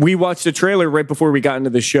 We watched a trailer right before we got into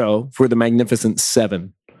the show for The Magnificent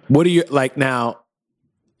Seven. What do you like now?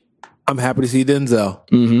 I'm happy to see Denzel.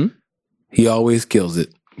 Mm-hmm. He always kills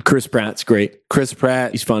it. Chris Pratt's great. Chris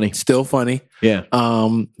Pratt, he's funny. Still funny. Yeah.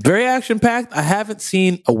 Very action packed. I haven't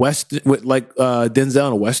seen a Western with Denzel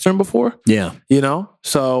in a Western before. Yeah.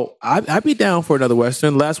 So I'd be down for another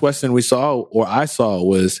Western. Last Western I saw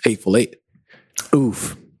was Hateful Eight.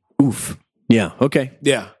 Oof. Yeah. Okay.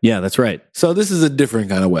 Yeah. Yeah, that's right. So this is a different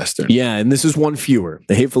kind of Western. Yeah, and this is one fewer.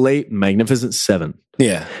 The Hateful Eight and Magnificent Seven.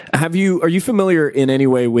 Yeah. Are you familiar in any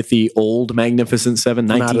way with the old Magnificent Seven,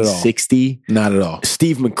 1960? Not at all.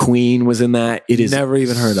 Steve McQueen was in that. It is never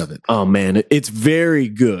even heard of it. Oh man, it's very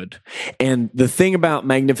good. And the thing about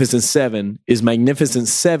Magnificent Seven is Magnificent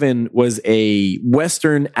Seven was a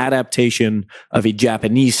Western adaptation of a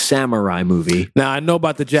Japanese samurai movie. Now I know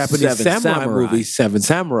about the Japanese samurai movie, Seven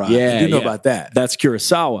Samurai. Yeah, I do know about that. That's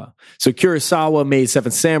Kurosawa. So Kurosawa made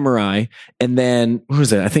Seven Samurai, and then what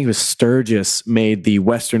was it? I think it was Sturgis made the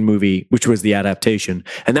Western movie, which was the adaptation.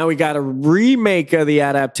 And now we got a remake of the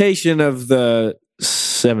adaptation of the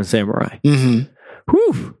Seven Samurai. Mm-hmm.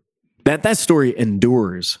 Whew. That story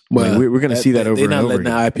endures. Well, we're going to see that over and over. They're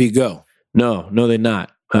not letting the IP go. No, they're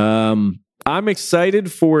not. I'm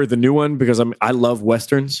excited for the new one because I love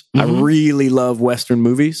Westerns. Mm-hmm. I really love Western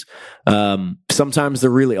movies. Sometimes they're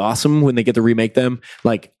really awesome when they get to remake them.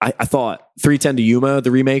 Like I thought 3:10 to Yuma,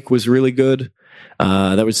 the remake was really good.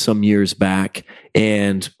 That was some years back.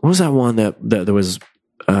 And what was that one that was,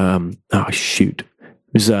 it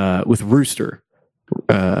was with Rooster,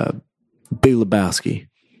 Big Lebowski.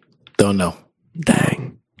 Don't know.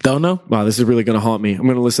 Dang. Don't know? Wow, this is really going to haunt me. I'm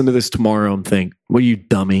going to listen to this tomorrow and think, well, you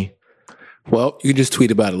dummy. Well, you can just tweet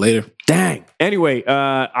about it later. Dang. Anyway,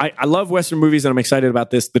 I love Western movies and I'm excited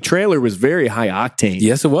about this. The trailer was very high octane.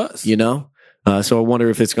 Yes, it was. So I wonder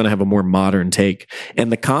if it's going to have a more modern take.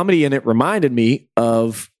 And the comedy in it reminded me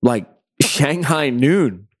of like Shanghai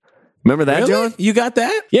Noon. Remember that, really? John? You got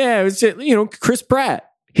that? Yeah, it was Chris Pratt.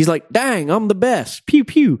 He's like, dang, I'm the best. Pew,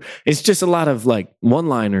 pew. It's just a lot of like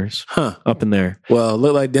one-liners up in there. Well, it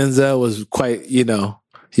looked like Denzel was quite,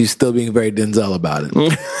 he's still being very Denzel about it.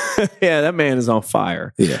 Yeah, that man is on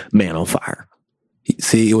fire. Yeah. Man on fire.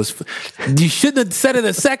 See, you shouldn't have said it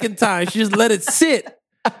a second time. You should just let it sit.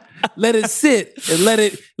 Let it sit and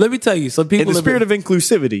let me tell you, some people in the spirit of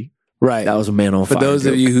inclusivity. Right. That was a man on fire. For those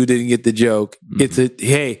of you who didn't get the joke, it's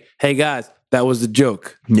hey guys, that was the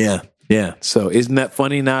joke. Yeah. Yeah. So isn't that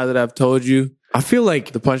funny now that I've told you? I feel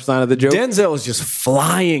like the punchline of the joke. Denzel is just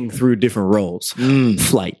flying through different roles.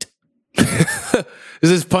 Flight.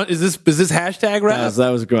 Is this hashtag rap? That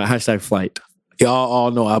was good. Hashtag flight. Y'all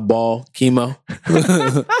all know I ball chemo.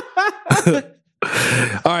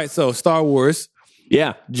 All right, so Star Wars.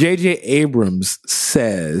 Yeah. J.J. Abrams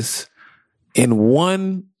says in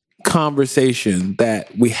one conversation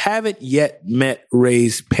that we haven't yet met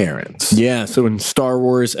Rey's parents. Yeah, so in Star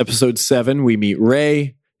Wars Episode 7, we meet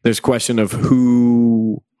Rey. There's a question of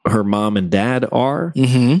who her mom and dad are.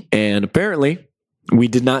 Mm-hmm. And apparently, we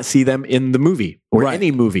did not see them in the movie or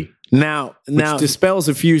any movie. Now, which dispels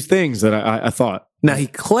a few things that I thought. Now, he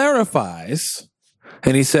clarifies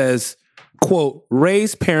and he says, quote,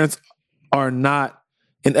 Rey's parents are not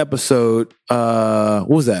in episode, what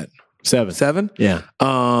was that? 7? Yeah.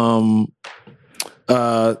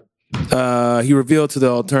 He revealed to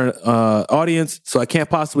the audience, so I can't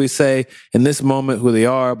possibly say in this moment who they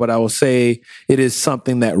are, but I will say it is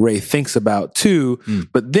something that Rey thinks about too.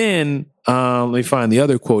 But then, let me find the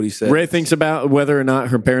other quote he said. Rey thinks about whether or not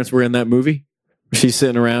her parents were in that movie. She's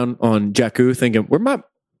sitting around on Jakku thinking, were my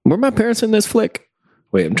parents in this flick?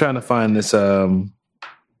 Wait, I'm trying to find this.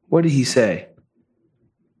 What did he say?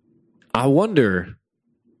 I wonder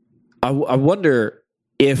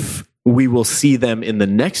if we will see them in the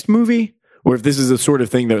next movie, or if this is the sort of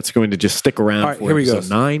thing that's going to just stick around. All right, for here we go.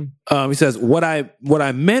 episode 9. He says, what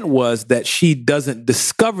I meant was that she doesn't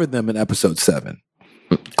discover them in episode 7.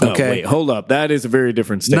 Okay. Wait, hold up. That is a very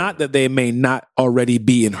different statement. Not that they may not already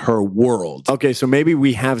be in her world. Okay, so maybe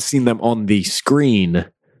we have seen them on the screen,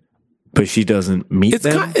 but she doesn't meet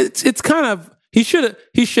them. It's kind of he shouldn't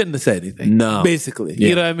have said anything. No. Basically. Yeah.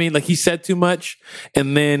 You know what I mean? Like he said too much,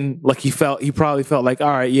 and then like he probably felt like, all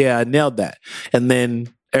right, yeah, I nailed that. And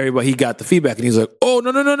then he got the feedback and he's like, oh,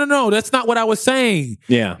 no, that's not what I was saying.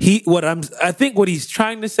 Yeah. I think what he's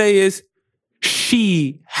trying to say is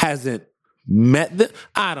she hasn't met them.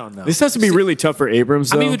 I don't know. This has to be really tough for Abrams,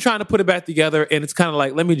 though. I'm even trying to put it back together, and it's kind of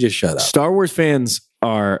like, let me just shut up. Star Wars fans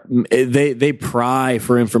they pry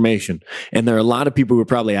for information, and there are a lot of people who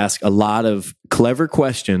probably ask a lot of clever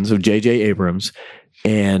questions of J.J. Abrams,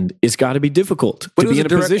 and it's got to be difficult to be in a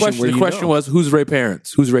position question. where the question was, who's Ray's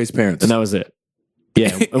parents? Who's Ray's parents? And that was it.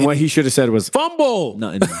 Yeah, and what he should have said was, fumble.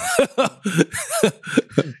 Nothing.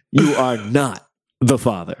 You are not the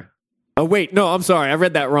father. Oh, wait, no, I'm sorry. I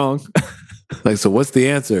read that wrong. Like, so what's the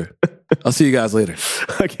answer? I'll see you guys later.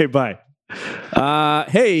 Okay, bye.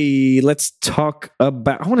 Hey, let's talk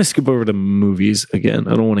about... I want to skip over to movies again.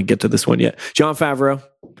 I don't want to get to this one yet. Jon Favreau,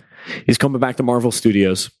 he's coming back to Marvel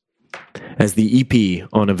Studios as the EP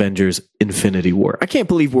on Avengers Infinity War. I can't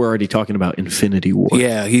believe we're already talking about Infinity War.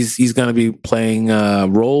 Yeah, he's going to be playing a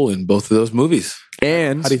role in both of those movies.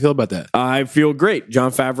 And how do you feel about that? I feel great.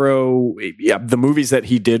 Jon Favreau, the movies that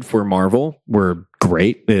he did for Marvel were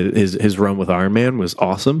great. His run with Iron Man was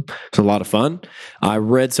awesome. It was a lot of fun. I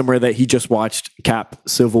read somewhere that he just watched Cap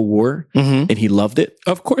Civil War and he loved it.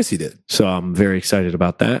 Of course he did. So I'm very excited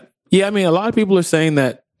about that. Yeah, I mean, a lot of people are saying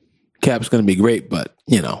that Cap's going to be great, but,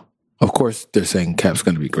 of course they're saying Cap's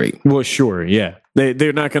going to be great. Well, sure, yeah.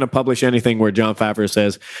 They're not going to publish anything where Jon Favreau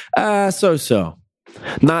says, so.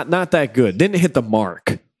 Not that good. Didn't hit the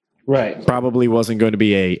mark. Right. Probably wasn't going to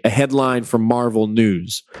be a headline from Marvel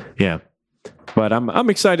News. Yeah. But I'm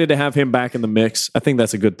excited to have him back in the mix. I think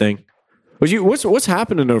that's a good thing. What's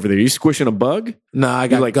happening over there? You squishing a bug? Nah, I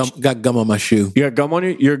got gum on my shoe. You got gum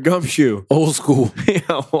on your gum shoe. Old school.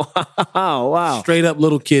 Yeah, wow. Straight up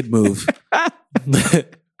little kid move.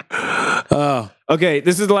 Okay,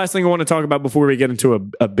 this is the last thing I want to talk about before we get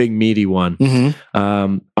into a big meaty one.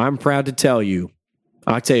 I'm proud to tell you,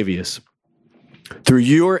 Octavius, through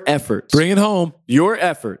your efforts, bring it home, your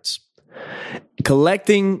efforts,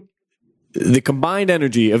 collecting the combined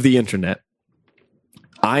energy of the internet,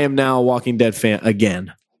 I am now a Walking Dead fan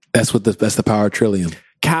again. That's the power of Trillium.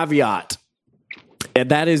 Caveat. And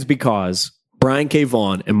that is because Brian K.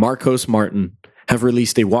 Vaughan and Marcos Martin have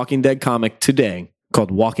released a Walking Dead comic today called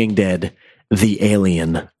Walking Dead: The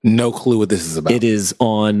Alien. No clue what this is about. It is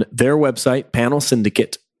on their website, Panel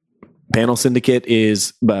Syndicate. Panel Syndicate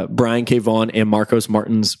is Brian K. Vaughan and Marcos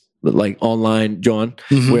Martin's online, John,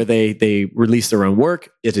 where they release their own work.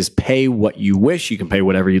 It is pay what you wish. You can pay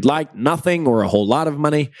whatever you'd like, nothing or a whole lot of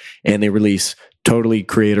money. And they release totally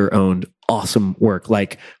creator-owned, awesome work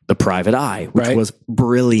like The Private Eye, which was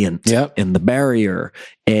brilliant, and The Barrier.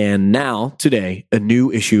 And now, today, a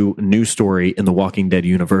new issue, a new story in the Walking Dead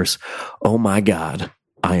universe. Oh my God,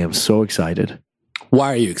 I am so excited.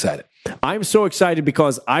 Why are you excited? I'm so excited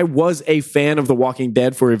because I was a fan of The Walking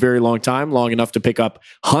Dead for a very long time, long enough to pick up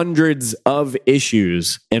hundreds of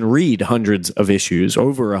issues and read hundreds of issues,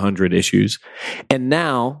 over 100 issues. And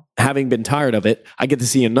now, having been tired of it, I get to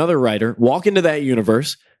see another writer walk into that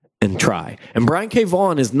universe and try. And Brian K.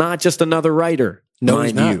 Vaughan is not just another writer,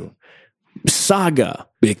 mind you. Saga.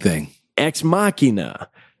 Big thing. Ex Machina.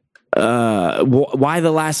 Why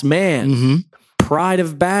the Last Man. Pride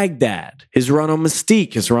of Baghdad, his run on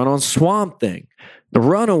Mystique, his run on Swamp Thing, The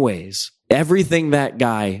Runaways, everything that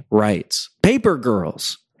guy writes. Paper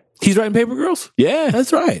Girls. He's writing Paper Girls? Yeah.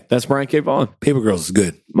 That's right. That's Brian K. Vaughan. Paper Girls is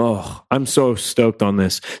good. Oh, I'm so stoked on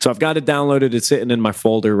this. So I've got it downloaded. It's sitting in my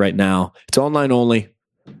folder right now. It's online only.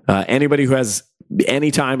 Anybody who has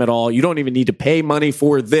any time at all, you don't even need to pay money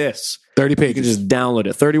for this. 30 pages. You can just download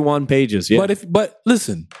it. 31 pages. Yeah. But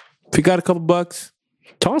listen, if you got a couple bucks,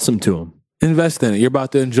 toss them to them. Invest in it. You're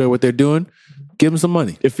about to enjoy what they're doing. Give them some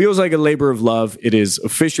money. It feels like a labor of love. It is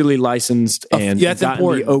officially licensed and it's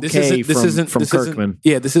important. This isn't Kirkman.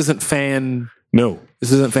 This isn't fan. No,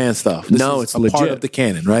 this isn't fan stuff. It's legit. Part of the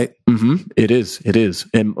canon, right? It is.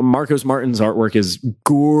 And Marcos Martin's artwork is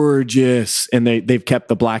gorgeous, and they've kept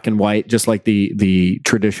the black and white just like the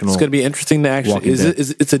traditional. It's going to be interesting to actually.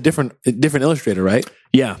 It's a different illustrator, right?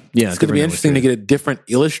 Yeah. It's going to be interesting to get a different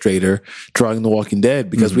illustrator drawing The Walking Dead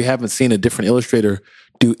because we haven't seen a different illustrator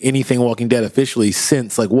do anything Walking Dead officially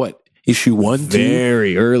since issue 1, 2.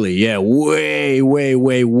 Very early. Yeah.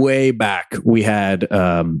 Way back. We had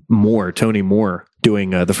Tony Moore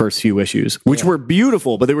doing the first few issues, which were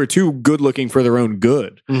beautiful, but they were too good looking for their own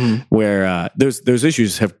good. Where those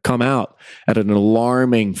issues have come out at an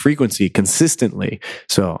alarming frequency consistently.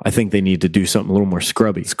 So I think they need to do something a little more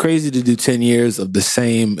scrubby. It's crazy to do 10 years of the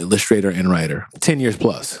same illustrator and writer. 10 years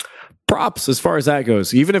plus. Props as far as that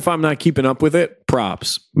goes. Even if I'm not keeping up with it,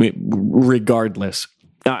 props. Regardless.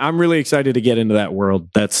 I'm really excited to get into that world.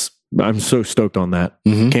 I'm so stoked on that.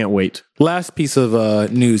 Can't wait. Last piece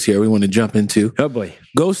of news here we want to jump into. Oh boy.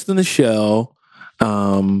 Ghost in the Shell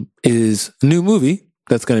is a new movie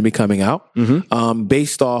that's going to be coming out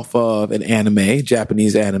based off of an anime,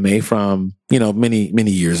 Japanese anime from,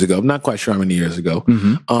 many years ago. I'm not quite sure how many years ago.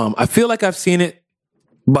 I feel like I've seen it,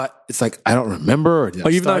 but it's like I don't remember.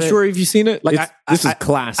 Are you not sure if you've seen it? Like this is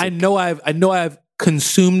classic. I know I've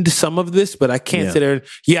consumed some of this, but I can't sit there.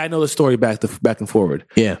 I know the story back and forward.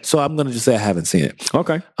 Yeah. So I'm going to just say I haven't seen it.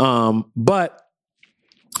 Okay. But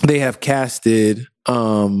they have casted,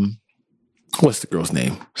 what's the girl's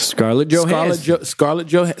name? Scarlett Johansson. Scarlett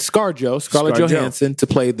Johansson to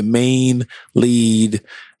play the main lead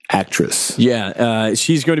actress. Yeah.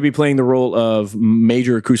 She's going to be playing the role of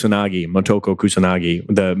Major Kusanagi, Motoko Kusanagi,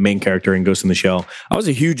 the main character in Ghost in the Shell. I was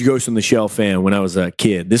a huge Ghost in the Shell fan when I was a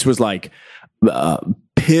kid. This was like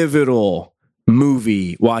pivotal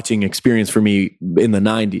movie watching experience for me in the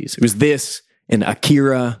 90s. It was this and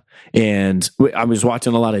Akira, and I was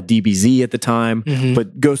watching a lot of DBZ at the time,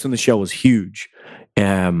 but Ghost in the Shell was huge.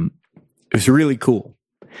 It was really cool.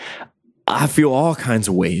 I feel all kinds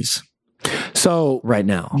of ways. So right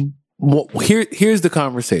now, here's the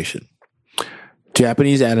conversation.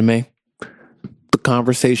 Japanese anime. The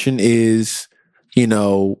conversation is,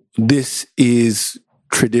 this is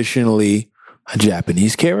traditionally a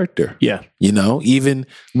Japanese character. Yeah. Even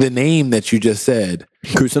the name that you just said.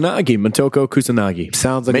 Kusanagi, Motoko Kusanagi.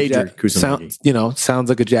 Sounds like Major Kusanagi. Sounds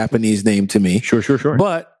like a Japanese name to me. Sure.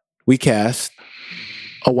 But we cast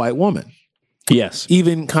a white woman. Yes.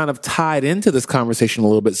 Even kind of tied into this conversation a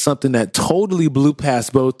little bit, something that totally blew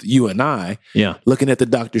past both you and I. Yeah. Looking at the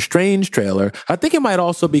Doctor Strange trailer. I think it might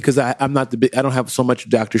also be because I don't have so much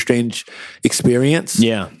Doctor Strange experience.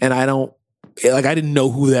 Yeah. And I didn't know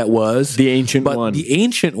who that was. The Ancient One. The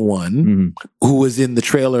Ancient One, who was in the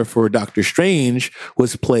trailer for Doctor Strange,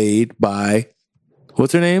 was played by,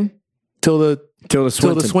 what's her name? Tilda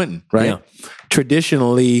Swinton, right? Yeah.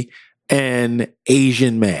 Traditionally an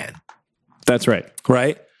Asian man. That's right.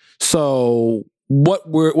 Right? So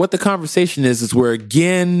what the conversation is we're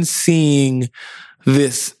again seeing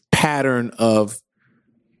this pattern of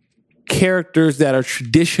characters that are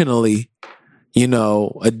traditionally,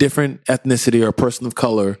 a different ethnicity or a person of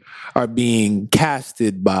color are being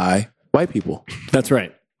casted by white people. That's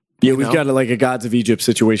right. Yeah, we've got a Gods of Egypt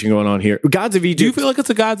situation going on here. Gods of Egypt. Do you feel like it's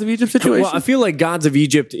a Gods of Egypt situation? Well, I feel like Gods of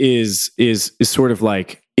Egypt is sort of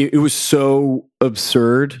like it was so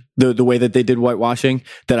absurd the way that they did whitewashing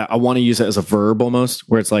that I want to use it as a verb almost,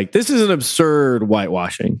 where it's like, this is an absurd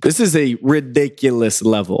whitewashing. This is a ridiculous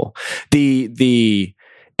level. The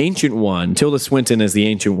Ancient One, Tilda Swinton as the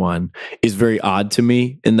Ancient One, is very odd to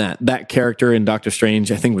me in that character in Doctor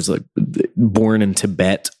Strange, I think was like born in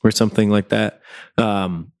Tibet or something like that.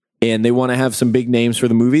 And they want to have some big names for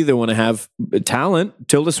the movie. They want to have talent.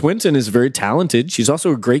 Tilda Swinton is very talented. She's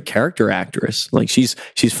also a great character actress. Like she's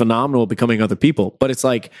phenomenal at becoming other people. But it's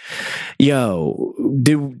like,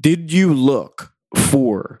 did you look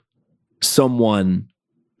for someone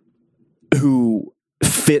who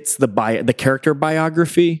fits the character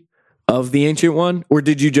biography of the Ancient One, or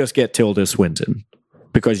did you just get Tilda Swinton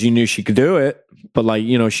because you knew she could do it? But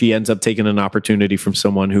she ends up taking an opportunity from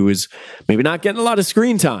someone who is maybe not getting a lot of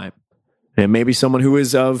screen time, and maybe someone who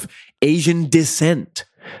is of Asian descent.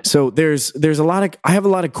 So I have a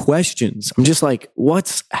lot of questions. I'm just like,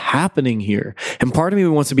 what's happening here? And part of me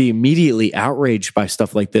wants to be immediately outraged by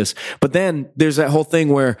stuff like this. But then there's that whole thing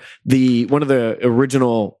where one of the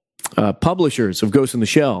original publishers of Ghost in the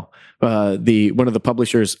Shell, one of the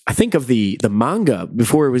publishers, I think of the manga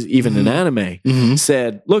before it was even an anime,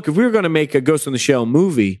 said, look, if we were going to make a Ghost in the Shell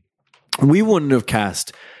movie, we wouldn't have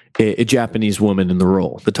cast a Japanese woman in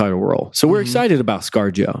the title role. So we're excited about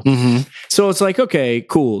ScarJo. So it's like, okay,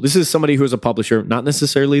 cool. This is somebody who is a publisher, not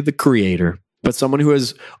necessarily the creator, but someone who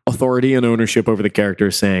has authority and ownership over the character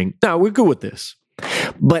saying, no, we're good with this.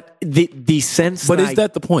 But the sense, but is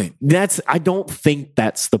that the point? I don't think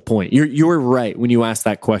that's the point. You're right when you ask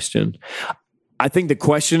that question. I think the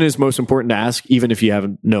question is most important to ask, even if you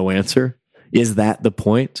have no answer. Is that the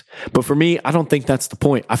point? But for me, I don't think that's the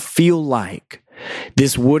point. I feel like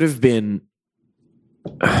this would have been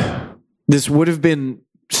this would have been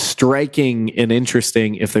striking and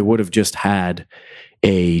interesting if they would have just had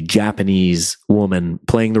a Japanese woman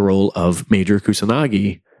playing the role of Major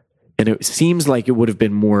Kusanagi. And it seems like it would have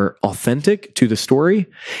been more authentic to the story.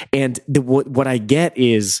 And what I get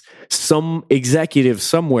is some executives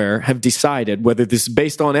somewhere have decided, whether this is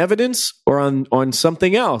based on evidence or on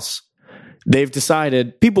something else, they've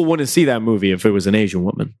decided people wouldn't see that movie if it was an Asian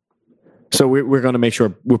woman. So we're going to make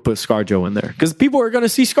sure we put ScarJo in there because people are going to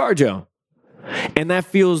see ScarJo. And that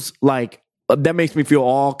feels like, that makes me feel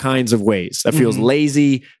all kinds of ways. That feels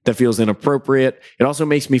lazy. That feels inappropriate. It also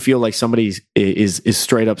makes me feel like somebody is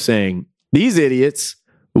straight up saying, these idiots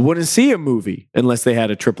wouldn't see a movie unless they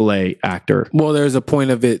had a AAA actor. Well, there's a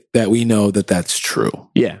point of it that we know that that's true.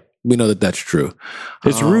 Yeah. We know that that's true.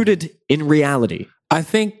 It's rooted in reality. I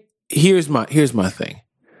think here's my thing.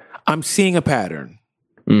 I'm seeing a pattern.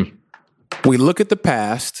 We look at the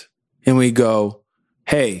past and we go,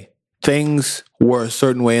 hey, things were a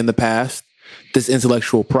certain way in the past. This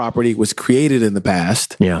intellectual property was created in the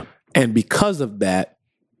past. Yeah. And because of that,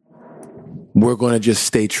 we're going to just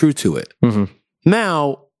stay true to it.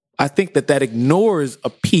 Now, I think that ignores a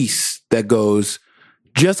piece that goes,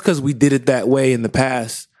 just because we did it that way in the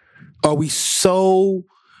past, are we so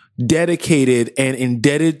dedicated and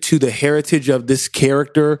indebted to the heritage of this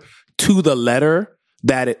character to the letter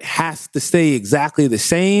that it has to stay exactly the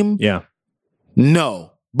same? Yeah.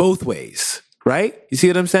 No, both ways. Right? You see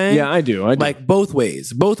what I'm saying? Yeah, I do. Like both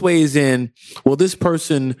ways. Both ways in, well, this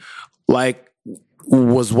person like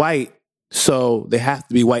was white, so they have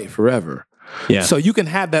to be white forever. Yeah. So you can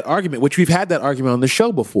have that argument, which we've had that argument on the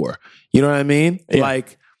show before. You know what I mean? Yeah.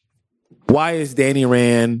 Like, why is Danny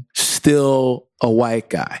Rand still a white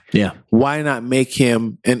guy? Yeah. Why not make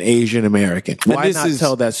him an Asian American? Why not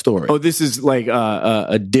tell that story? Oh, this is like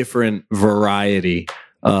a different variety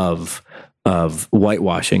of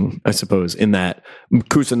whitewashing, I suppose, in that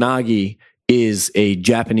Kusanagi is a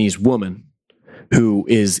Japanese woman who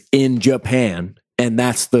is in Japan, and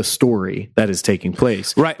that's the story that is taking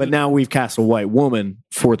place. Right. But now we've cast a white woman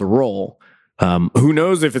for the role. Who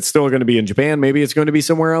knows if it's still going to be in Japan? Maybe it's going to be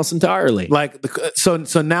somewhere else entirely. Like, so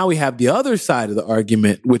now we have the other side of the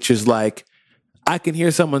argument, which is like, I can hear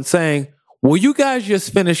someone saying, well, you guys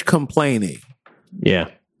just finished complaining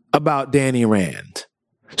about Danny Rand.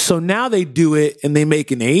 So now they do it and they make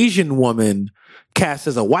an Asian woman cast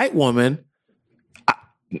as a white woman.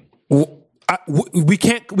 We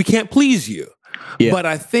can't please you. Yeah. But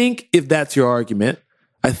I think if that's your argument,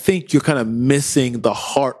 I think you're kind of missing the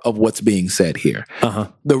heart of what's being said here.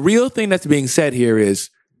 The real thing that's being said here is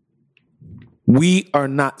we are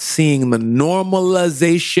not seeing the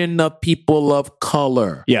normalization of people of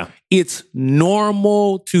color. Yeah. It's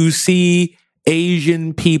normal to see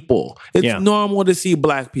Asian people. It's normal to see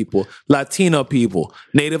Black people, Latino people,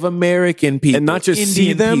 Native American people, and not just Indian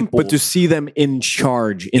see them, people. but to see them in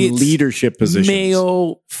charge, in leadership positions.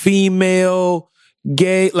 Male, female,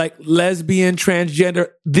 gay, like lesbian, transgender.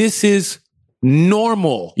 This is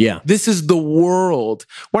normal. Yeah. This is the world.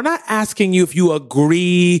 We're not asking you if you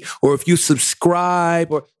agree or if you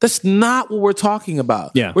subscribe, or that's not what we're talking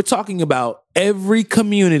about. Yeah. We're talking about every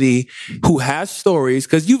community who has stories,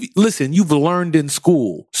 because you've learned in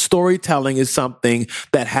school, storytelling is something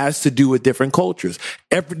that has to do with different cultures.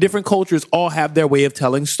 Different cultures all have their way of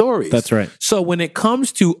telling stories. That's right. So when it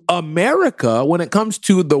comes to America, when it comes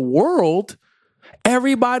to the world,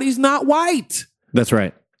 everybody's not white. That's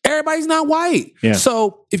right. Everybody's not white. Yeah.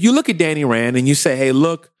 So if you look at Danny Rand and you say, hey,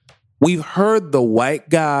 look, we've heard the white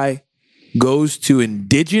guy goes to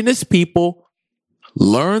indigenous people,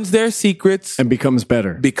 learns their secrets, and becomes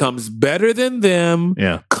better than them,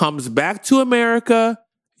 comes back to America,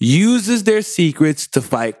 uses their secrets to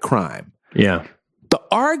fight crime. Yeah. The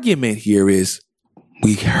argument here is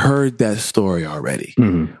we heard that story already.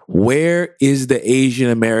 Where is the Asian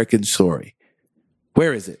American story?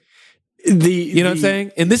 Where is it? You know what I'm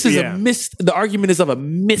saying? And this is the argument is of a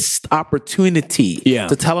missed opportunity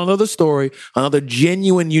to tell another story, another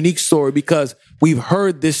genuine, unique story, because we've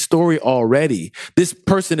heard this story already. This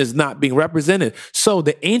person is not being represented. So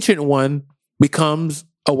the ancient one becomes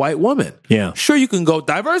a white woman. Yeah. Sure, you can go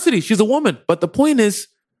diversity. She's a woman. But the point is,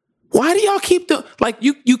 why do y'all keep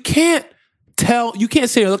you can't tell, you can't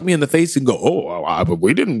say, look me in the face and go, but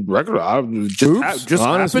we didn't recognize, just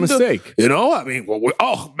honest mistake. I mean,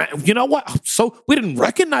 man, you know what? So we didn't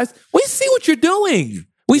recognize. We see what you're doing.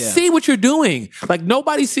 We see what you're doing. Like,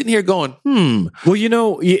 nobody's sitting here going, Well, you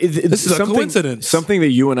know, this is a coincidence. Something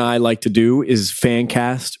that you and I like to do is fan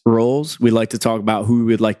cast roles. We like to talk about who we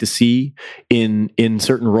would like to see in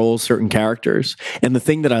certain roles, certain characters. And the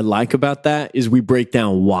thing that I like about that is we break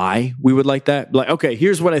down why we would like that. Like, okay,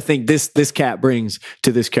 here's what I think this cat brings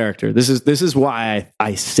to this character. This is why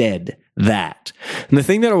I said that. And the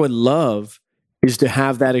thing that I would love is to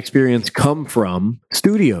have that experience come from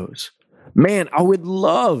studios. Man, I would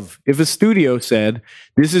love if a studio said,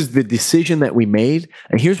 this is the decision that we made,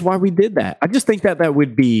 and here's why we did that. I just think that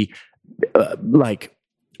would be,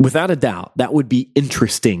 without a doubt, that would be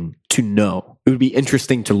interesting to know. It would be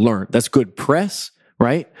interesting to learn. That's good press,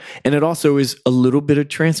 right? And it also is a little bit of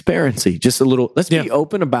transparency, just a little, let's be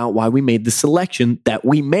open about why we made the selection that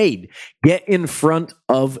we made. Get in front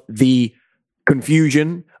of the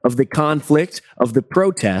confusion, of the conflict, of the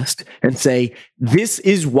protest, and say, this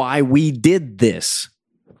is why we did this.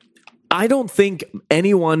 I don't think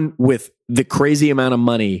anyone with the crazy amount of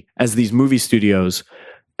money as these movie studios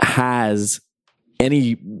has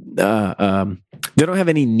any, they don't have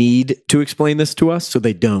any need to explain this to us, so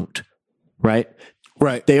they don't, right?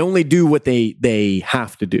 Right. They only do what they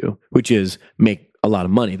have to do, which is make a lot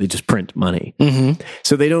of money. They just print money. Mm-hmm.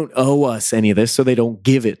 So they don't owe us any of this, so they don't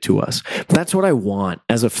give it to us. But that's what I want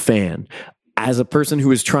as a fan, as a person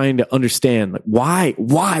who is trying to understand, like,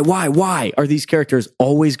 why are these characters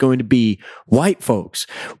always going to be white folks?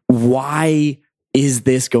 Why is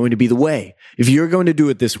this going to be the way? If you're going to do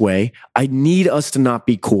it this way, I need us to not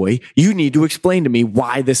be coy. You need to explain to me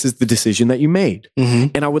why this is the decision that you made. Mm-hmm.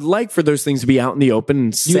 And I would like for those things to be out in the open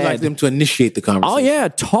and said. You'd like them to initiate the conversation. Oh, yeah.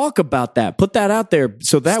 Talk about that. Put that out there.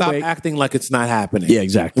 So that Stop way. acting like it's not happening. Yeah,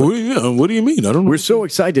 exactly. What do you mean? I don't know. We're so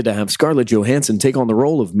excited to have Scarlett Johansson take on the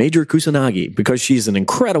role of Major Kusanagi because she's an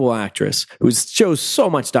incredible actress who shows so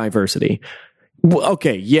much diversity. Well,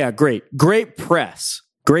 okay. Yeah. Great. Great press.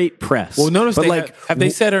 Great press. Well, notice but have they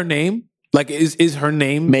said her name? Like, is her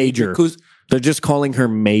name Major? They're just calling her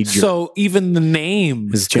Major. So even the name,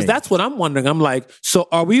 because that's what I'm wondering. I'm like, so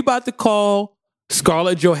are we about to call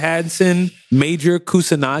Scarlett Johansson Major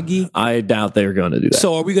Kusanagi? I doubt they're going to do that.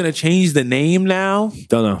 So are we going to change the name now?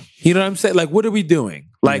 Don't know. You know what I'm saying? Like, what are we doing?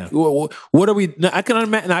 Like, what are we? I can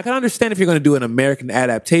understand if you're going to do an American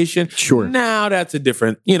adaptation. Sure. Now that's a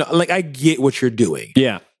different. Like, I get what you're doing.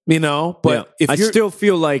 Yeah. But if I still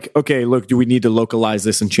feel like, okay, look, do we need to localize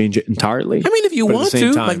this and change it entirely? I mean, if you want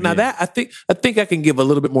to, that, I think I can give a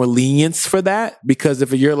little bit more lenience for that, because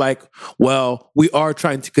if you're like, well, we are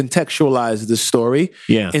trying to contextualize the story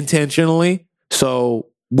intentionally. So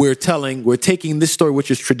we're taking this story,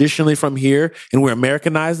 which is traditionally from here, and we're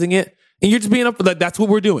Americanizing it. And you're just being up for that. That's what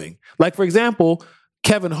we're doing. Like, for example,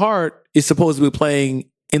 Kevin Hart is supposed to be playing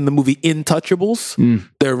in the movie Intouchables.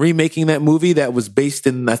 They're remaking that movie that was based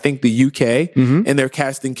in, I think, the UK, and they're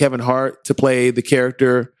casting Kevin Hart to play the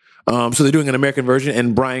character. So they're doing an American version,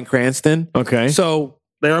 and Bryan Cranston. Okay. So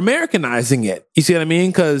they're Americanizing it. You see what I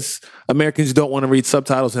mean? Because Americans don't want to read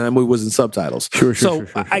subtitles, and that movie was in subtitles. Sure.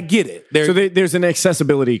 I get it. There's an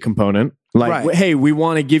accessibility component. Like, hey, we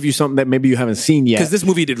want to give you something that maybe you haven't seen yet. Because this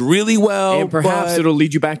movie did really well. And perhaps it'll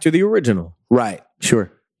lead you back to the original. Right.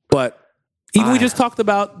 Sure. But even we just talked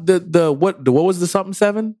about what was the something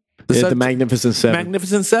seven? The Magnificent Seven.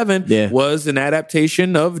 Magnificent Seven was an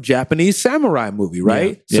adaptation of Japanese samurai movie,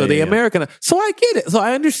 right? So they American. So I get it. So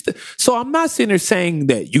I understand. So I'm not sitting there saying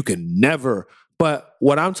that you can never. But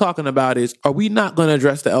what I'm talking about is, are we not going to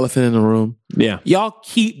address the elephant in the room? Yeah. Y'all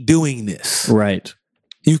keep doing this. Right.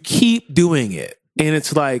 You keep doing it. And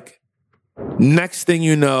it's like, next thing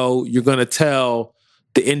you know, you're going to tell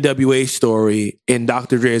the NWA story, and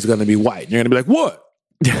Dr. Dre is going to be white. And you're going to be like, what?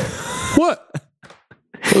 What?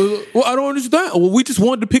 Well, I don't understand. Well, we just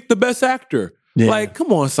wanted to pick the best actor. Yeah. Like,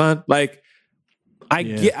 come on, son. Like,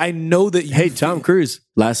 I know that you... Hey, Tom Cruise,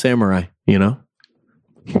 Last Samurai, There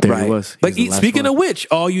he was. Like, speaking of which,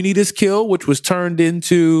 All You Need Is Kill, which was turned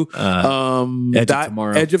into Edge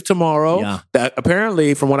of Tomorrow. Yeah. That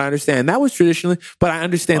apparently, from what I understand, that was traditionally, but I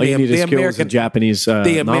understand the American Japanese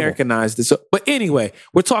they Americanized it. So, but anyway,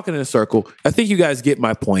 we're talking in a circle. I think you guys get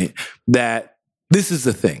my point that this is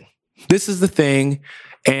the thing. This is the thing.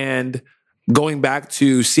 And going back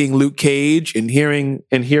to seeing Luke Cage and hearing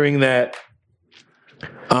that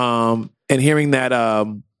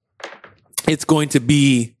it's going to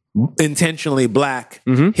be intentionally black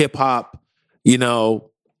hip hop,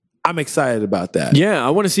 I'm excited about that. Yeah,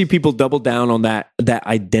 I want to see people double down on that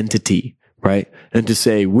identity, right? And to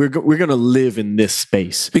say we're going to live in this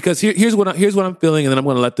space. Because here's what I'm feeling, and then I'm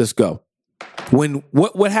going to let this go. When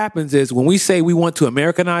what happens is when we say we want to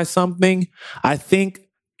Americanize something, I think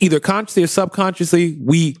either consciously or subconsciously,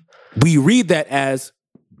 we read that as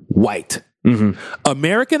white.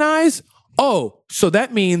 Americanized? Oh, so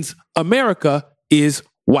that means America is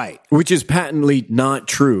white. Which is patently not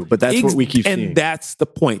true, but that's what we keep seeing. And that's the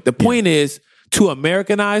point. The point is to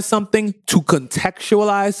Americanize something, to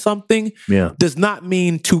contextualize something, does not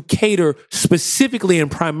mean to cater specifically and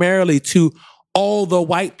primarily to all the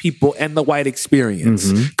white people and the white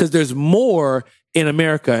experience. Because there's more in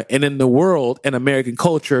America and in the world and American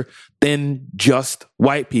culture than just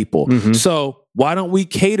white people. So why don't we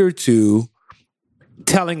cater to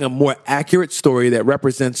telling a more accurate story that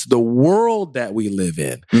represents the world that we live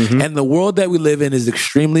in? And the world that we live in is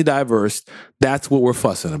extremely diverse. That's what we're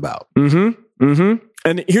fussing about.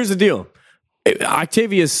 And here's the deal.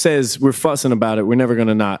 Octavia says we're fussing about it. We're never going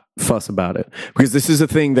to not fuss about it because this is a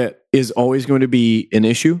thing that is always going to be an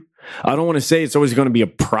issue. I don't want to say it's always going to be a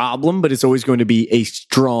problem, but it's always going to be a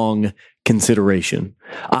strong consideration.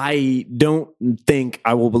 I don't think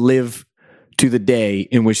I will live to the day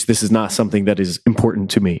in which this is not something that is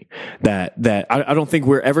important to me. That I don't think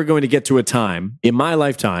we're ever going to get to a time in my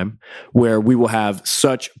lifetime where we will have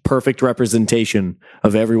such perfect representation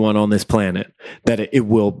of everyone on this planet that it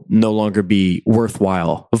will no longer be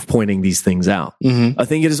worthwhile of pointing these things out. I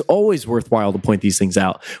think it is always worthwhile to point these things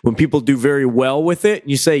out. When people do very well with it,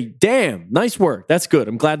 you say, damn, nice work. That's good.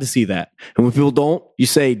 I'm glad to see that. And when people don't, you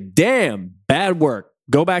say, damn, bad work.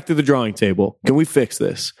 Go back to the drawing table. Can we fix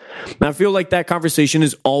this? And I feel like that conversation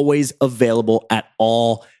is always available at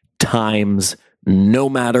all times, no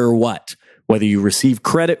matter what. Whether you receive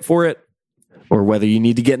credit for it or whether you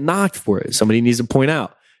need to get knocked for it. Somebody needs to point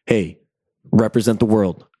out, hey, represent the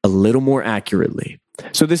world a little more accurately.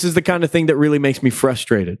 So this is the kind of thing that really makes me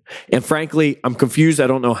frustrated. And frankly, I'm confused. I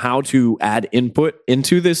don't know how to add input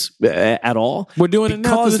into this at all. We're doing it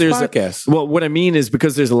now through this podcast. Well, what I mean is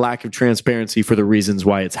because there's a lack of transparency for the reasons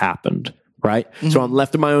why it's happened, right? So I'm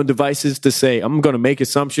left to my own devices to say, I'm going to make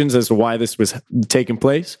assumptions as to why this was taking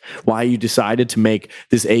place, why you decided to make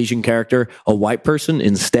this Asian character a white person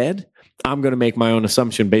instead. I'm going to make my own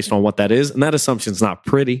assumption based on what that is. And that assumption's not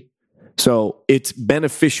pretty. So it's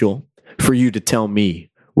beneficial for you to tell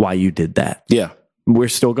me why you did that. Yeah. We're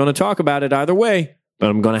still going to talk about it either way, but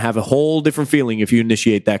I'm going to have a whole different feeling if you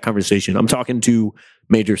initiate that conversation. I'm talking to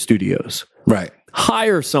major studios. Right.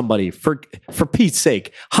 Hire somebody, for Pete's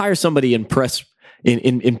sake, hire somebody in press,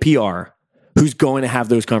 in PR, who's going to have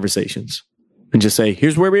those conversations and just say,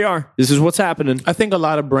 here's where we are. This is what's happening. I think a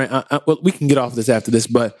lot of well, we can get off this after this,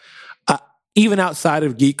 but even outside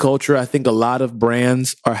of geek culture, I think a lot of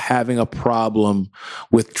brands are having a problem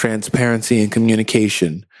with transparency and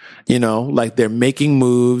communication. You know, like they're making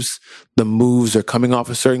moves. The moves are coming off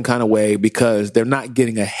a certain kind of way because they're not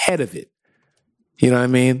getting ahead of it. You know what I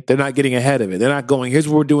mean? They're not getting ahead of it. They're not going, here's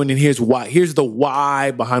what we're doing and here's why. Here's the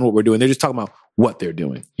why behind what we're doing. They're just talking about what they're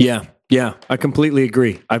doing. Yeah, I completely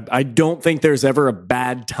agree. I don't think there's ever a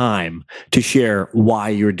bad time to share why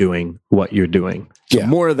you're doing what you're doing. So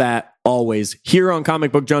more of that always here on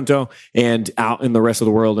Comic Book Junto and out in the rest of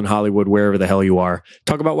the world in Hollywood, wherever the hell you are.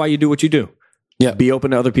 Talk about why you do what you do. Yeah. Be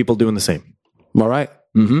open to other people doing the same. All right.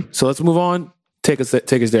 So let's move on. Take us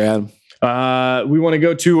there, Adam. We want to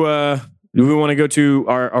go to... Do we want to go to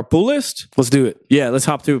our pull list? Let's do it. Yeah, let's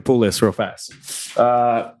hop to a pull list real fast.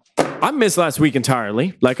 I missed last week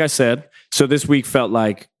entirely, like I said. So this week felt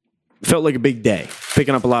like a big day.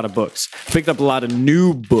 Picking up a lot of books. Picked up a lot of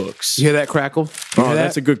new books. You hear that crackle?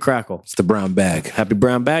 That's a good crackle. It's the brown bag. Happy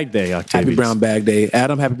Brown Bag Day, Octavius. Happy Brown Bag Day.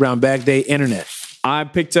 Adam, happy Brown Bag Day, Internet. I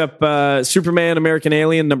picked up Superman American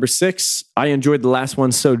Alien number 6. I enjoyed the last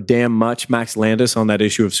one so damn much. Max Landis on that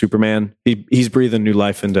issue of Superman. He's breathing new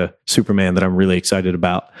life into Superman that I'm really excited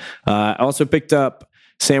about. I also picked up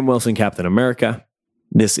Sam Wilson Captain America.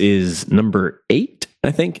 This is number 8,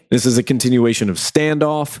 I think. This is a continuation of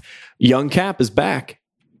Standoff. Young Cap is back.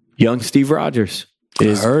 Young Steve Rogers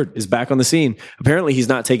is back on the scene. Apparently he's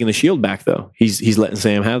not taking the shield back though. He's letting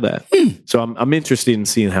Sam have that. So I'm interested in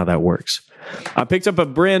seeing how that works. I picked up a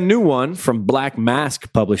brand new one from Black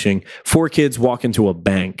Mask Publishing, 4 Kids Walk Into a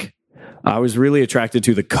Bank. I was really attracted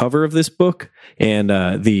to the cover of this book, and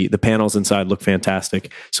the panels inside look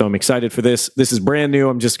fantastic. So I'm excited for this. This is brand new.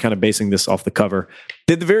 I'm just kind of basing this off the cover.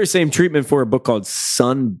 Did the very same treatment for a book called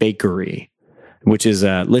Sun Bakery, which is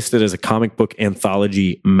listed as a comic book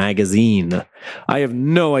anthology magazine. I have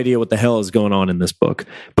no idea what the hell is going on in this book,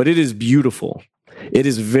 but it is beautiful. It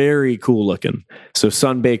is very cool looking. So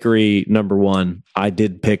Sun Bakery, number 1, I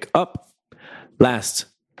did pick up. Last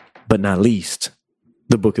but not least,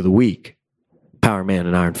 the book of the week, Power Man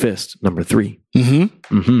and Iron Fist, number 3.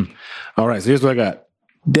 All right, so here's what I got.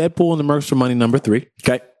 Deadpool and the Mercs for Money, number 3.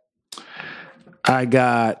 Okay. I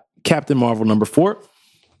got Captain Marvel number 4.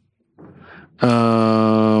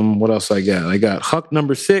 What else I got? I got Huck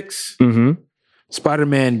number 6. Mm-hmm.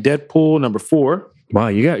 Spider-Man Deadpool number 4. Wow,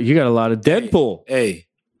 you got a lot of Deadpool. Hey,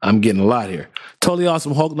 I'm getting a lot here. Totally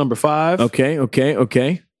Awesome Hulk number 5.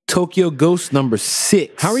 Okay. Tokyo Ghost number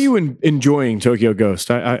 6. How are you enjoying Tokyo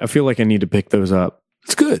Ghost? I feel like I need to pick those up.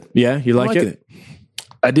 It's good. Yeah, you like it?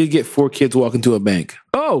 I did get 4 kids walking to a bank.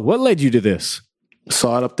 Oh, what led you to this?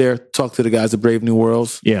 Saw it up there. Talked to the guys at Brave New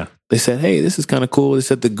Worlds. Yeah. They said, hey, this is kind of cool. They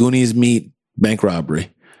said the Goonies meet bank robbery.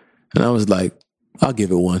 And I was like, I'll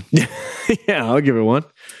give it one. Yeah, I'll give it one.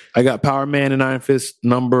 I got Power Man and Iron Fist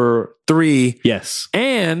number 3. Yes.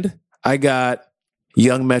 And I got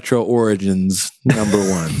Young Metro Origins number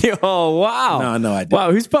 1. Oh, wow. No, I didn't.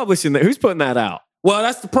 Wow, who's publishing that? Who's putting that out? Well,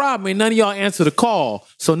 that's the problem. I mean, none of y'all answer the call,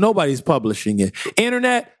 so nobody's publishing it.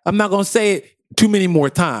 Internet, I'm not going to say it too many more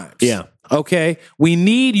times. Yeah. Okay? We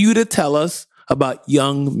need you to tell us about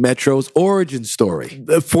Young Metro's origin story.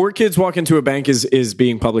 4 Kids Walk Into a Bank is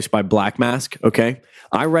being published by Black Mask, okay?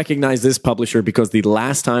 I recognize this publisher because the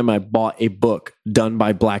last time I bought a book done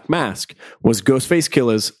by Black Mask was Ghostface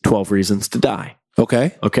Killah's 12 Reasons to Die.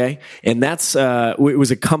 Okay. And that's it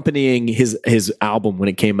was accompanying his album when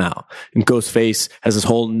it came out. And Ghostface has this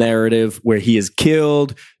whole narrative where he is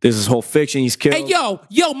killed. There's this whole fiction he's killed. Hey,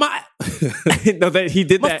 yo, my no, that he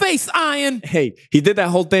did my that. face iron. Hey, he did that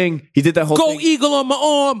whole thing. Go thing. Eagle on my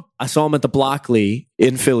arm. I saw him at the Blockley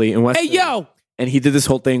in Philly in West. Hey, yo. And he did this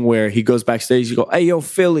whole thing where he goes backstage. He go, hey, yo,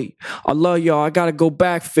 Philly, I love y'all. I got to go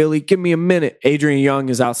back, Philly. Give me a minute. Adrian Young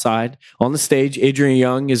is outside on the stage. Adrian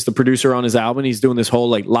Young is the producer on his album. He's doing this whole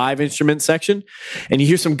like live instrument section. And you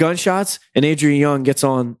hear some gunshots. And Adrian Young gets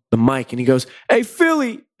on the mic and he goes, hey,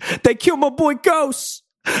 Philly, they killed my boy Ghost.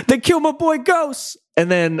 They killed my boy Ghost. And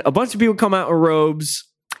then a bunch of people come out in robes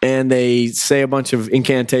and they say a bunch of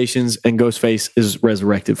incantations and Ghostface is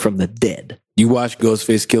resurrected from the dead. You watch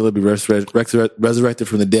Ghostface Killah be resurrected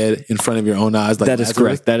from the dead in front of your own eyes. Like that is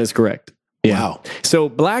correct. That is correct. Yeah. Wow. So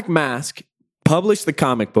Black Mask published the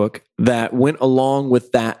comic book that went along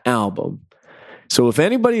with that album. So if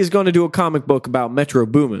anybody is going to do a comic book about Metro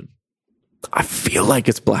Boomin, I feel like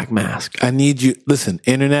it's Black Mask. I need you. Listen,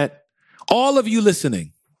 internet, all of you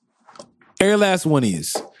listening, every last one of you,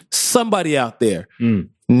 somebody out there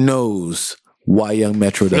knows why Young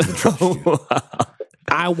Metro doesn't trust you.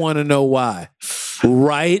 I want to know why.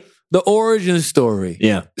 Write the origin story.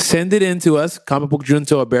 Yeah. Send it in to us,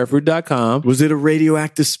 comicbookjunto@barefoot.com. Was it a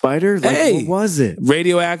radioactive spider? Like, Hey. what was it?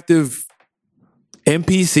 Radioactive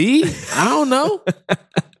NPC? I don't know.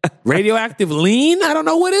 Radioactive lean? I don't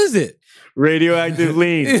know. What is it? Radioactive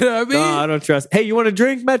lean. You know what I mean? No, I don't trust. Hey, you want a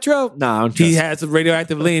drink, Metro? No, I don't trust. He had some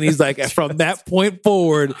radioactive lean. He's like, from that point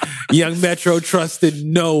forward, Young Metro trusted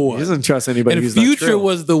no one. He doesn't trust anybody. And who's not Future Trill.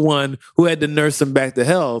 was the one who had to nurse him back to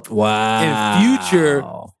health. Wow. And Future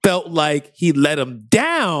felt like he let him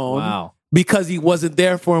down Wow. because he wasn't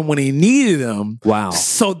there for him when he needed him. Wow.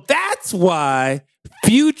 So that's why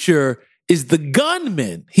Future is the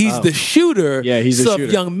gunman. He's the shooter. Yeah, he's the so shooter.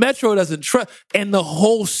 if Young Metro doesn't trust, and the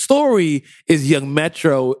whole story is Young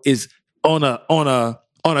Metro is on a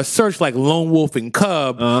search like Lone Wolf and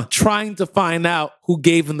Cub, trying to find out who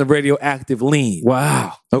gave him the radioactive lean.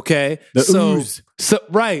 Wow. Okay, The ooze.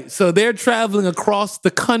 So they're traveling across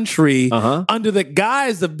the country under the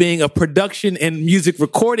guise of being a production and music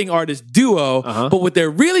recording artist duo. But what they're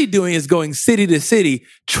really doing is going city to city,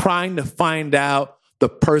 trying to find out the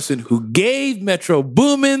person who gave Metro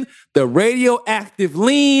Boomin the radioactive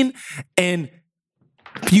lean, and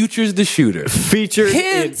Future's the shooter. Featured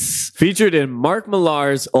in Mark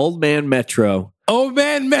Millar's Old Man Metro. Old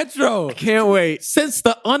Man Metro. Can't wait. Since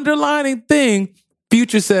the underlining thing,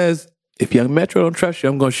 Future says, if Young Metro don't trust you,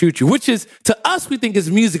 I'm going to shoot you. Which is, to us, we think it's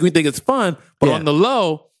music. We think it's fun. But Yeah. on the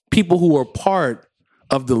low, people who are part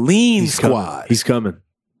of the lean squad, He's coming.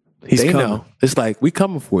 they know. It's like, we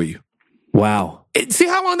coming for you. Wow. See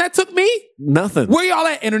how long that took me? Nothing. Where y'all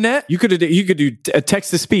at, internet? You could do a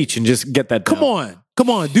text to speech and just get that. Come on.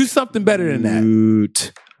 Do something better than that.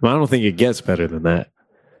 Dude. Well, I don't think it gets better than that.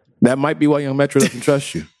 That might be why Young Metro doesn't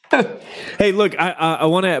trust you. Hey, look, I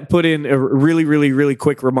want to put in a really, really, really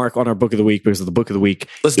quick remark on our book of the week, because the book of the week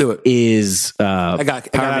Let's do it. is I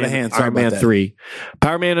got out of hand. Sorry Iron about Man that. 3.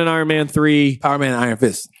 Power Man and Iron Man 3. Power Man and Iron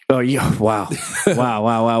Fist. Oh, yeah. Wow.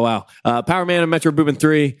 wow. Power Man and Metro Boomin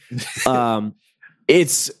 3.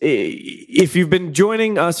 If you've been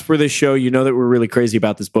joining us for this show, you know that we're really crazy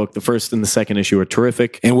about this book. The first and the second issue are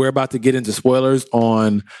terrific. And we're about to get into spoilers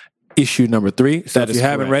on issue number 3. So That if is you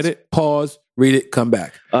haven't correct. read it, pause, read it, come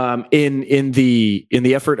back. In the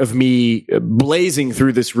effort of me blazing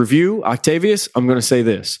through this review, Octavius, I'm going to say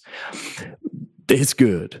this. It's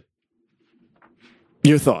good.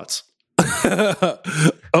 Your thoughts?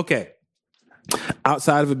 Okay.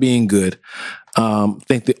 Outside of it being good, I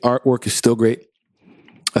think the artwork is still great.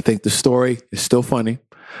 I think the story is still funny.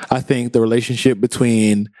 I think the relationship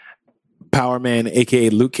between Power Man, aka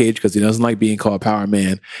Luke Cage, because he doesn't like being called Power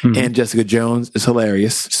Man, and Jessica Jones is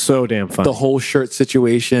hilarious. So damn funny. The whole shirt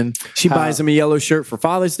situation. She buys him a yellow shirt for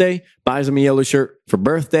Father's Day, buys him a yellow shirt for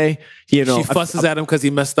birthday. You know, she fusses at him because he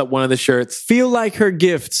messed up one of the shirts. Feel like her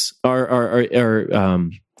gifts are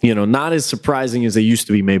not as surprising as they used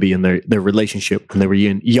to be maybe in their relationship when they were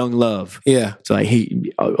in young love. Yeah. So like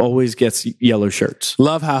he always gets yellow shirts.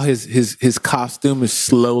 Love how his costume is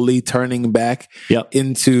slowly turning back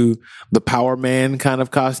into the Power Man kind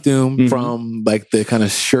of costume from like the kind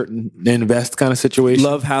of shirt and vest kind of situation.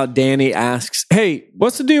 Love how Danny asks, hey,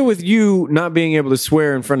 what's the deal with you not being able to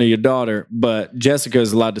swear in front of your daughter, but Jessica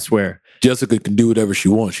is allowed to swear? Jessica can do whatever she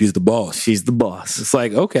wants. She's the boss. She's the boss. It's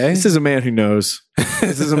like, okay. This is a man who knows.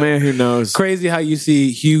 This is a man who knows. Crazy how you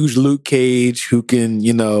see huge Luke Cage who can,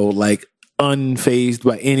 like unfazed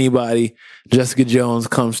by anybody. Jessica Jones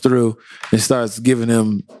comes through and starts giving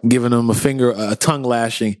him a tongue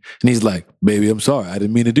lashing. And he's like, baby, I'm sorry. I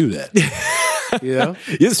didn't mean to do that. You know?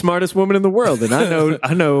 You're the smartest woman in the world. And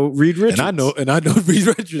I know Reed Richards. And I know Reed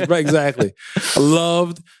Richards. Right, exactly. I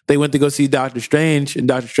loved, they went to go see Doctor Strange, and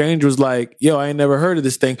Doctor Strange was like, yo, I ain't never heard of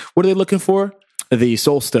this thing. What are they looking for? The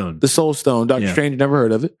Soul Stone. The Soul Stone. Doctor Strange never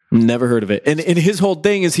heard of it. Never heard of it. And his whole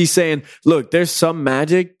thing is he's saying, look, there's some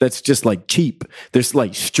magic that's just like cheap. There's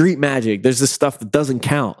like street magic. There's this stuff that doesn't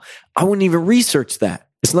count. I wouldn't even research that.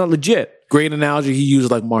 It's not legit. Great analogy. He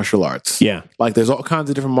used like martial arts. Yeah. Like there's all kinds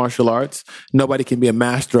of different martial arts. Nobody can be a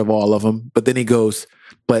master of all of them. But then he goes,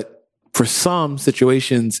 but for some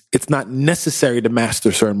situations, it's not necessary to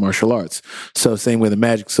master certain martial arts. So same with the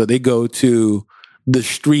magic. So they go to the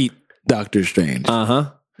street Doctor Strange.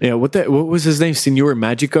 Yeah, what was his name? Senor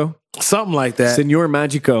Magico? Something like that. Senor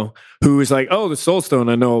Magico, who was like, oh, the Soul Stone.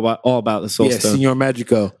 I know all about the Soul Stone. Senor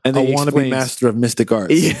Magico. And I want to be master of mystic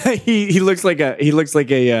arts. Yeah, he looks like a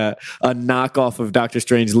knockoff of Doctor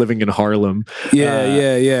Strange living in Harlem. Yeah.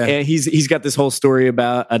 And he's got this whole story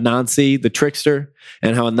about Anansi, the trickster,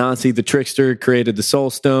 and how Anansi, the trickster, created the Soul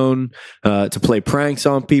Stone to play pranks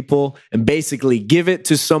on people and basically give it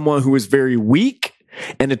to someone who is very weak.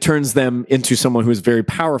 And it turns them into someone who is very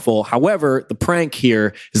powerful. However, the prank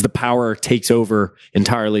here is the power takes over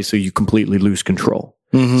entirely, so you completely lose control.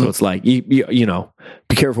 So it's like, you know,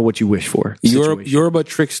 be careful what you wish for. Yoruba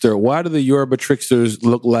trickster. Why do the Yoruba tricksters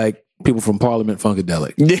look like people from Parliament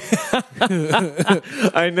Funkadelic?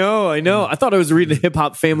 I know. I thought I was reading a Hip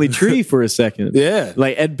Hop Family Tree for a second. Yeah.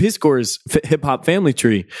 Like Ed Piskor's Hip Hop Family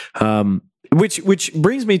Tree. Which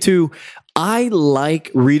brings me to, I like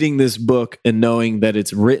reading this book and knowing that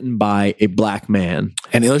it's written by a black man.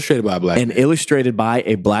 And illustrated by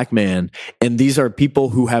a black man. And these are people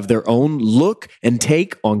who have their own look and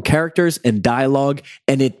take on characters and dialogue.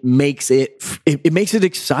 And it makes it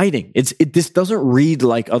exciting. This doesn't read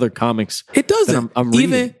like other comics. It doesn't. I'm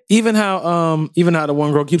reading. Even how the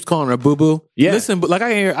one girl keeps calling her Boo Boo. Yeah. Listen, but like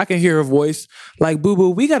I can hear her voice. Like, Boo Boo,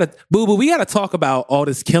 we gotta talk about all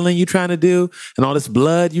this killing you trying to do and all this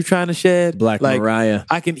blood you trying to shed. Black Mariah.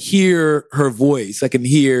 I can hear her voice. I can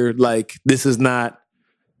hear like this is not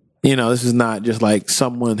just like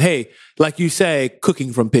someone, hey, like you say,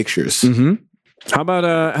 cooking from pictures. How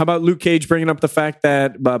about Luke Cage bringing up the fact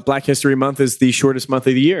that Black History Month is the shortest month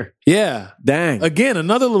of the year? Yeah, dang. Again,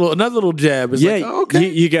 another little jab. It's like, oh, okay.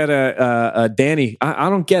 You got a Danny. I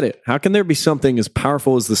don't get it. How can there be something as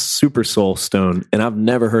powerful as the Super Soul Stone, and I've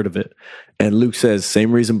never heard of it? And Luke says,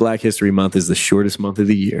 same reason Black History Month is the shortest month of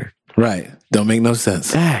the year. Right. Don't make no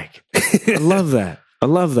sense. Dang. I love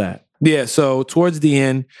that. Yeah. So towards the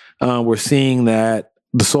end, we're seeing that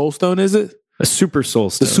the Soul Stone, is it? A Super Soul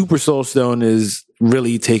Stone. The Super Soul Stone is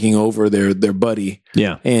really taking over their buddy.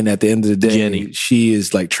 Yeah. And at the end of the day, Jenny. She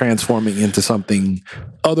is like transforming into something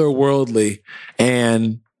otherworldly.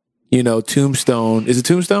 And, Tombstone, is it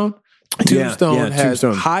Tombstone? Tombstone has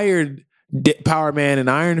hired Power Man and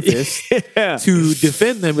Iron Fist to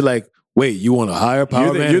defend them. Be like, wait, you want to hire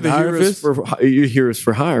Power Man and Iron Fist? You're heroes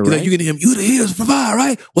for hire, right? Like, you the heroes for hire,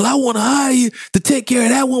 right? Well, I want to hire you to take care of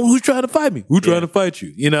that one who's trying to fight me. Who's trying to fight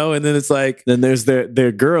you? And then it's like... Then there's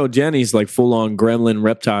their girl, Jenny's like full-on gremlin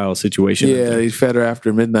reptile situation. Yeah, he fed her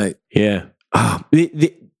after midnight. Yeah.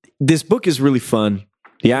 This book is really fun.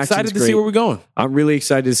 The action's excited to great. see where we're going. I'm really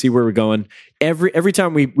excited to see where we're going. Every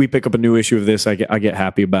time we pick up a new issue of this, I get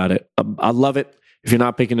happy about it. I love it. If you're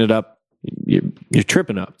not picking it up, you're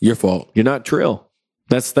tripping up. Your fault. You're not Trill.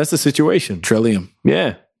 That's the situation. Trillium.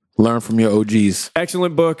 Yeah. Learn from your OGs.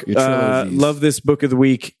 Excellent book. Your trilogies. Love this book of the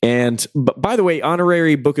week. And by the way,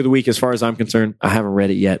 honorary book of the week, as far as I'm concerned, I haven't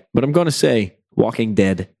read it yet, but I'm going to say Walking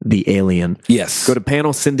Dead, The Alien. Yes. Go to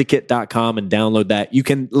panelsyndicate.com and download that. You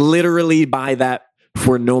can literally buy that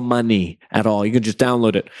for no money at all. You can just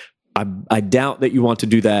download it. I doubt that you want to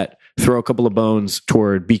do that. Throw a couple of bones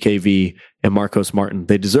toward BKV and Marcos Martin.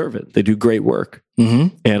 They deserve it. They do great work.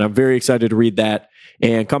 Mm-hmm. And I'm very excited to read that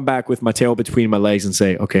and come back with my tail between my legs and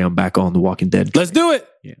say, okay, I'm back on The Walking Dead. Let's do it.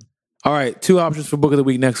 Yeah. All right. 2 options for book of the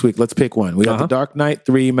week next week. Let's pick one. We got The Dark Knight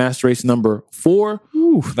 3, Master Race number 4.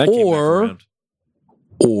 Ooh, that came back around.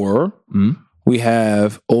 Or we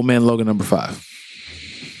have Old Man Logan number 5.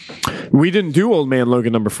 We didn't do Old Man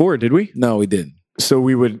Logan number 4, did we? No, we didn't. So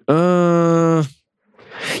we would,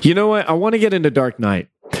 you know what? I want to get into Dark Knight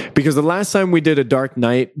because the last time we did a Dark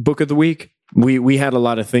Knight book of the week, we had a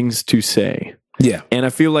lot of things to say. Yeah. And I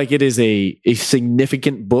feel like it is a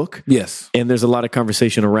significant book. Yes. And there's a lot of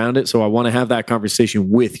conversation around it. So I want to have that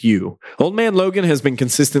conversation with you. Old Man Logan has been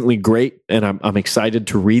consistently great, and I'm excited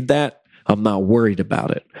to read that. I'm not worried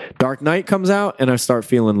about it. Dark Knight comes out, and I start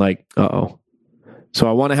feeling like, uh-oh. So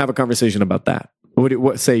I want to have a conversation about that.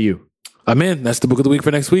 What say you? I'm in. That's the book of the week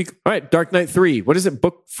for next week. All right, Dark Knight 3. What is it?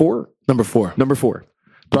 Book 4? Number 4. Number 4.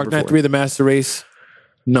 Dark Knight 3, The Master Race,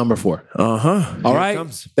 number 4. Uh-huh. All right.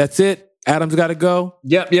 That's it. Adam's got to go.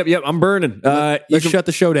 Yep. I'm burning. Let's shut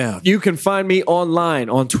the show down. You can find me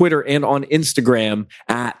online on Twitter and on Instagram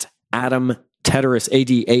at Adam Teterus,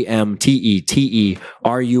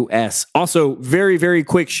 ADAMTETERUS. Also, very, very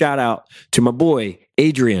quick shout out to my boy,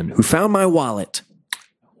 Adrian, who found my wallet.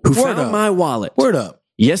 Word up.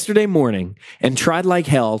 Yesterday morning and tried like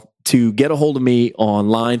hell to get a hold of me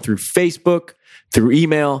online through Facebook, through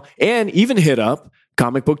email, and even hit up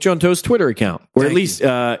Comic Book Junto's Twitter account. Or at least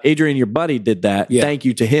Adrian, your buddy, did that. Yeah. Thank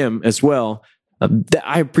you to him as well.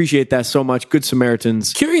 I appreciate that so much. Good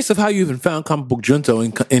Samaritans. Curious of how you even found Comic Book Junto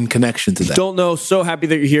in connection to that. Don't know. So happy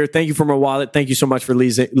that you're here. Thank you for my wallet. Thank you so much for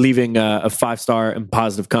leaving a 5-star and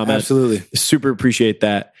positive comment. Absolutely. Super appreciate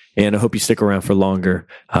that. And I hope you stick around for longer.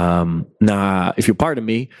 If you'll pardon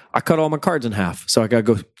me, I cut all my cards in half. So I got to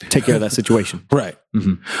go take care of that situation. Right.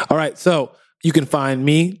 Mm-hmm. All right. So you can find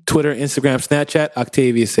me, Twitter, Instagram, Snapchat,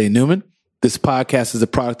 Octavius A. Newman. This podcast is a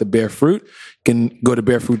product of Bear Fruit. You can go to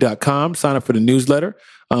bearfruit.com, sign up for the newsletter,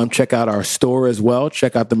 check out our store as well.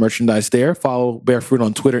 Check out the merchandise there. Follow Bear Fruit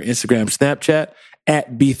on Twitter, Instagram, Snapchat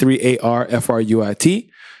at B3ARFRUIT.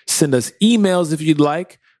 Send us emails if you'd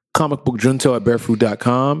like. comicbookjunto at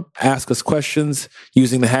bearfruit.com. Ask us questions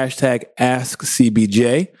using the hashtag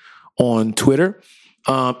AskCBJ on Twitter.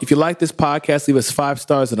 If you like this podcast, leave us 5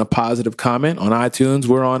 stars and a positive comment on iTunes.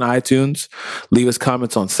 We're on iTunes. Leave us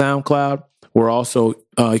comments on SoundCloud. We're also,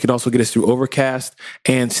 you can also get us through Overcast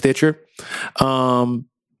and Stitcher. What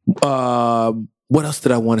else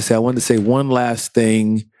did I want to say? I wanted to say one last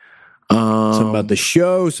thing. Something about the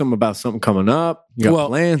show, something about something coming up. You got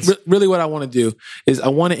plans? Really what I want to do is I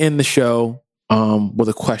want to end the show with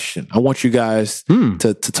a question. I want you guys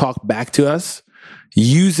to talk back to us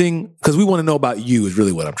because we want to know about you is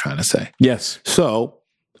really what I'm trying to say. Yes. So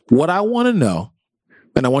what I want to know,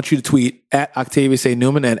 and I want you to tweet at Octavius A.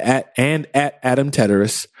 Newman and at Adam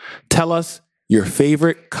Teterus. Tell us your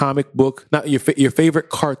favorite comic book, not your favorite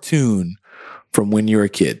cartoon from when you were a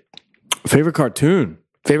kid. Favorite cartoon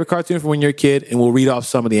from when you're a kid, and we'll read off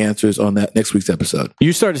some of the answers on that next week's episode.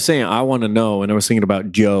 You started saying, I want to know, and I was thinking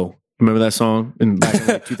about Joe. Remember that song back in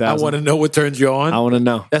like 2000? I want to know what turns you on. I want to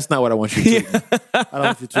know. That's not what I want you to do. I don't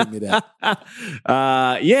want you to treat me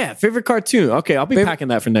that. Favorite cartoon. Okay, I'll be packing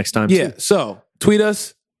that for next time too. So tweet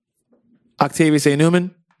us, Octavius A.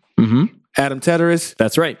 Newman, Adam Teterus.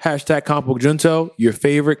 That's right. Hashtag Comic Book Junto, your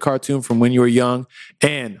favorite cartoon from when you were young.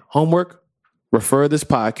 And homework, refer this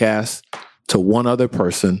podcast to one other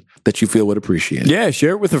person that you feel would appreciate it. Yeah,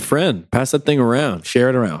 share it with a friend. Pass that thing around. Share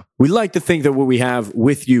it around. We like to think that what we have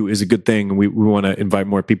with you is a good thing, and we want to invite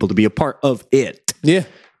more people to be a part of it. Yeah.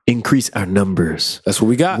 Increase our numbers. That's what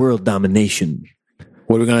we got. World domination.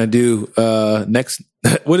 What are we going to do next?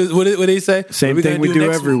 What did he say? Same thing we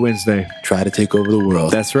do every Wednesday. Try to take over the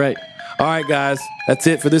world. That's right. All right, guys. That's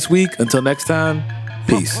it for this week. Until next time,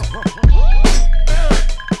 peace.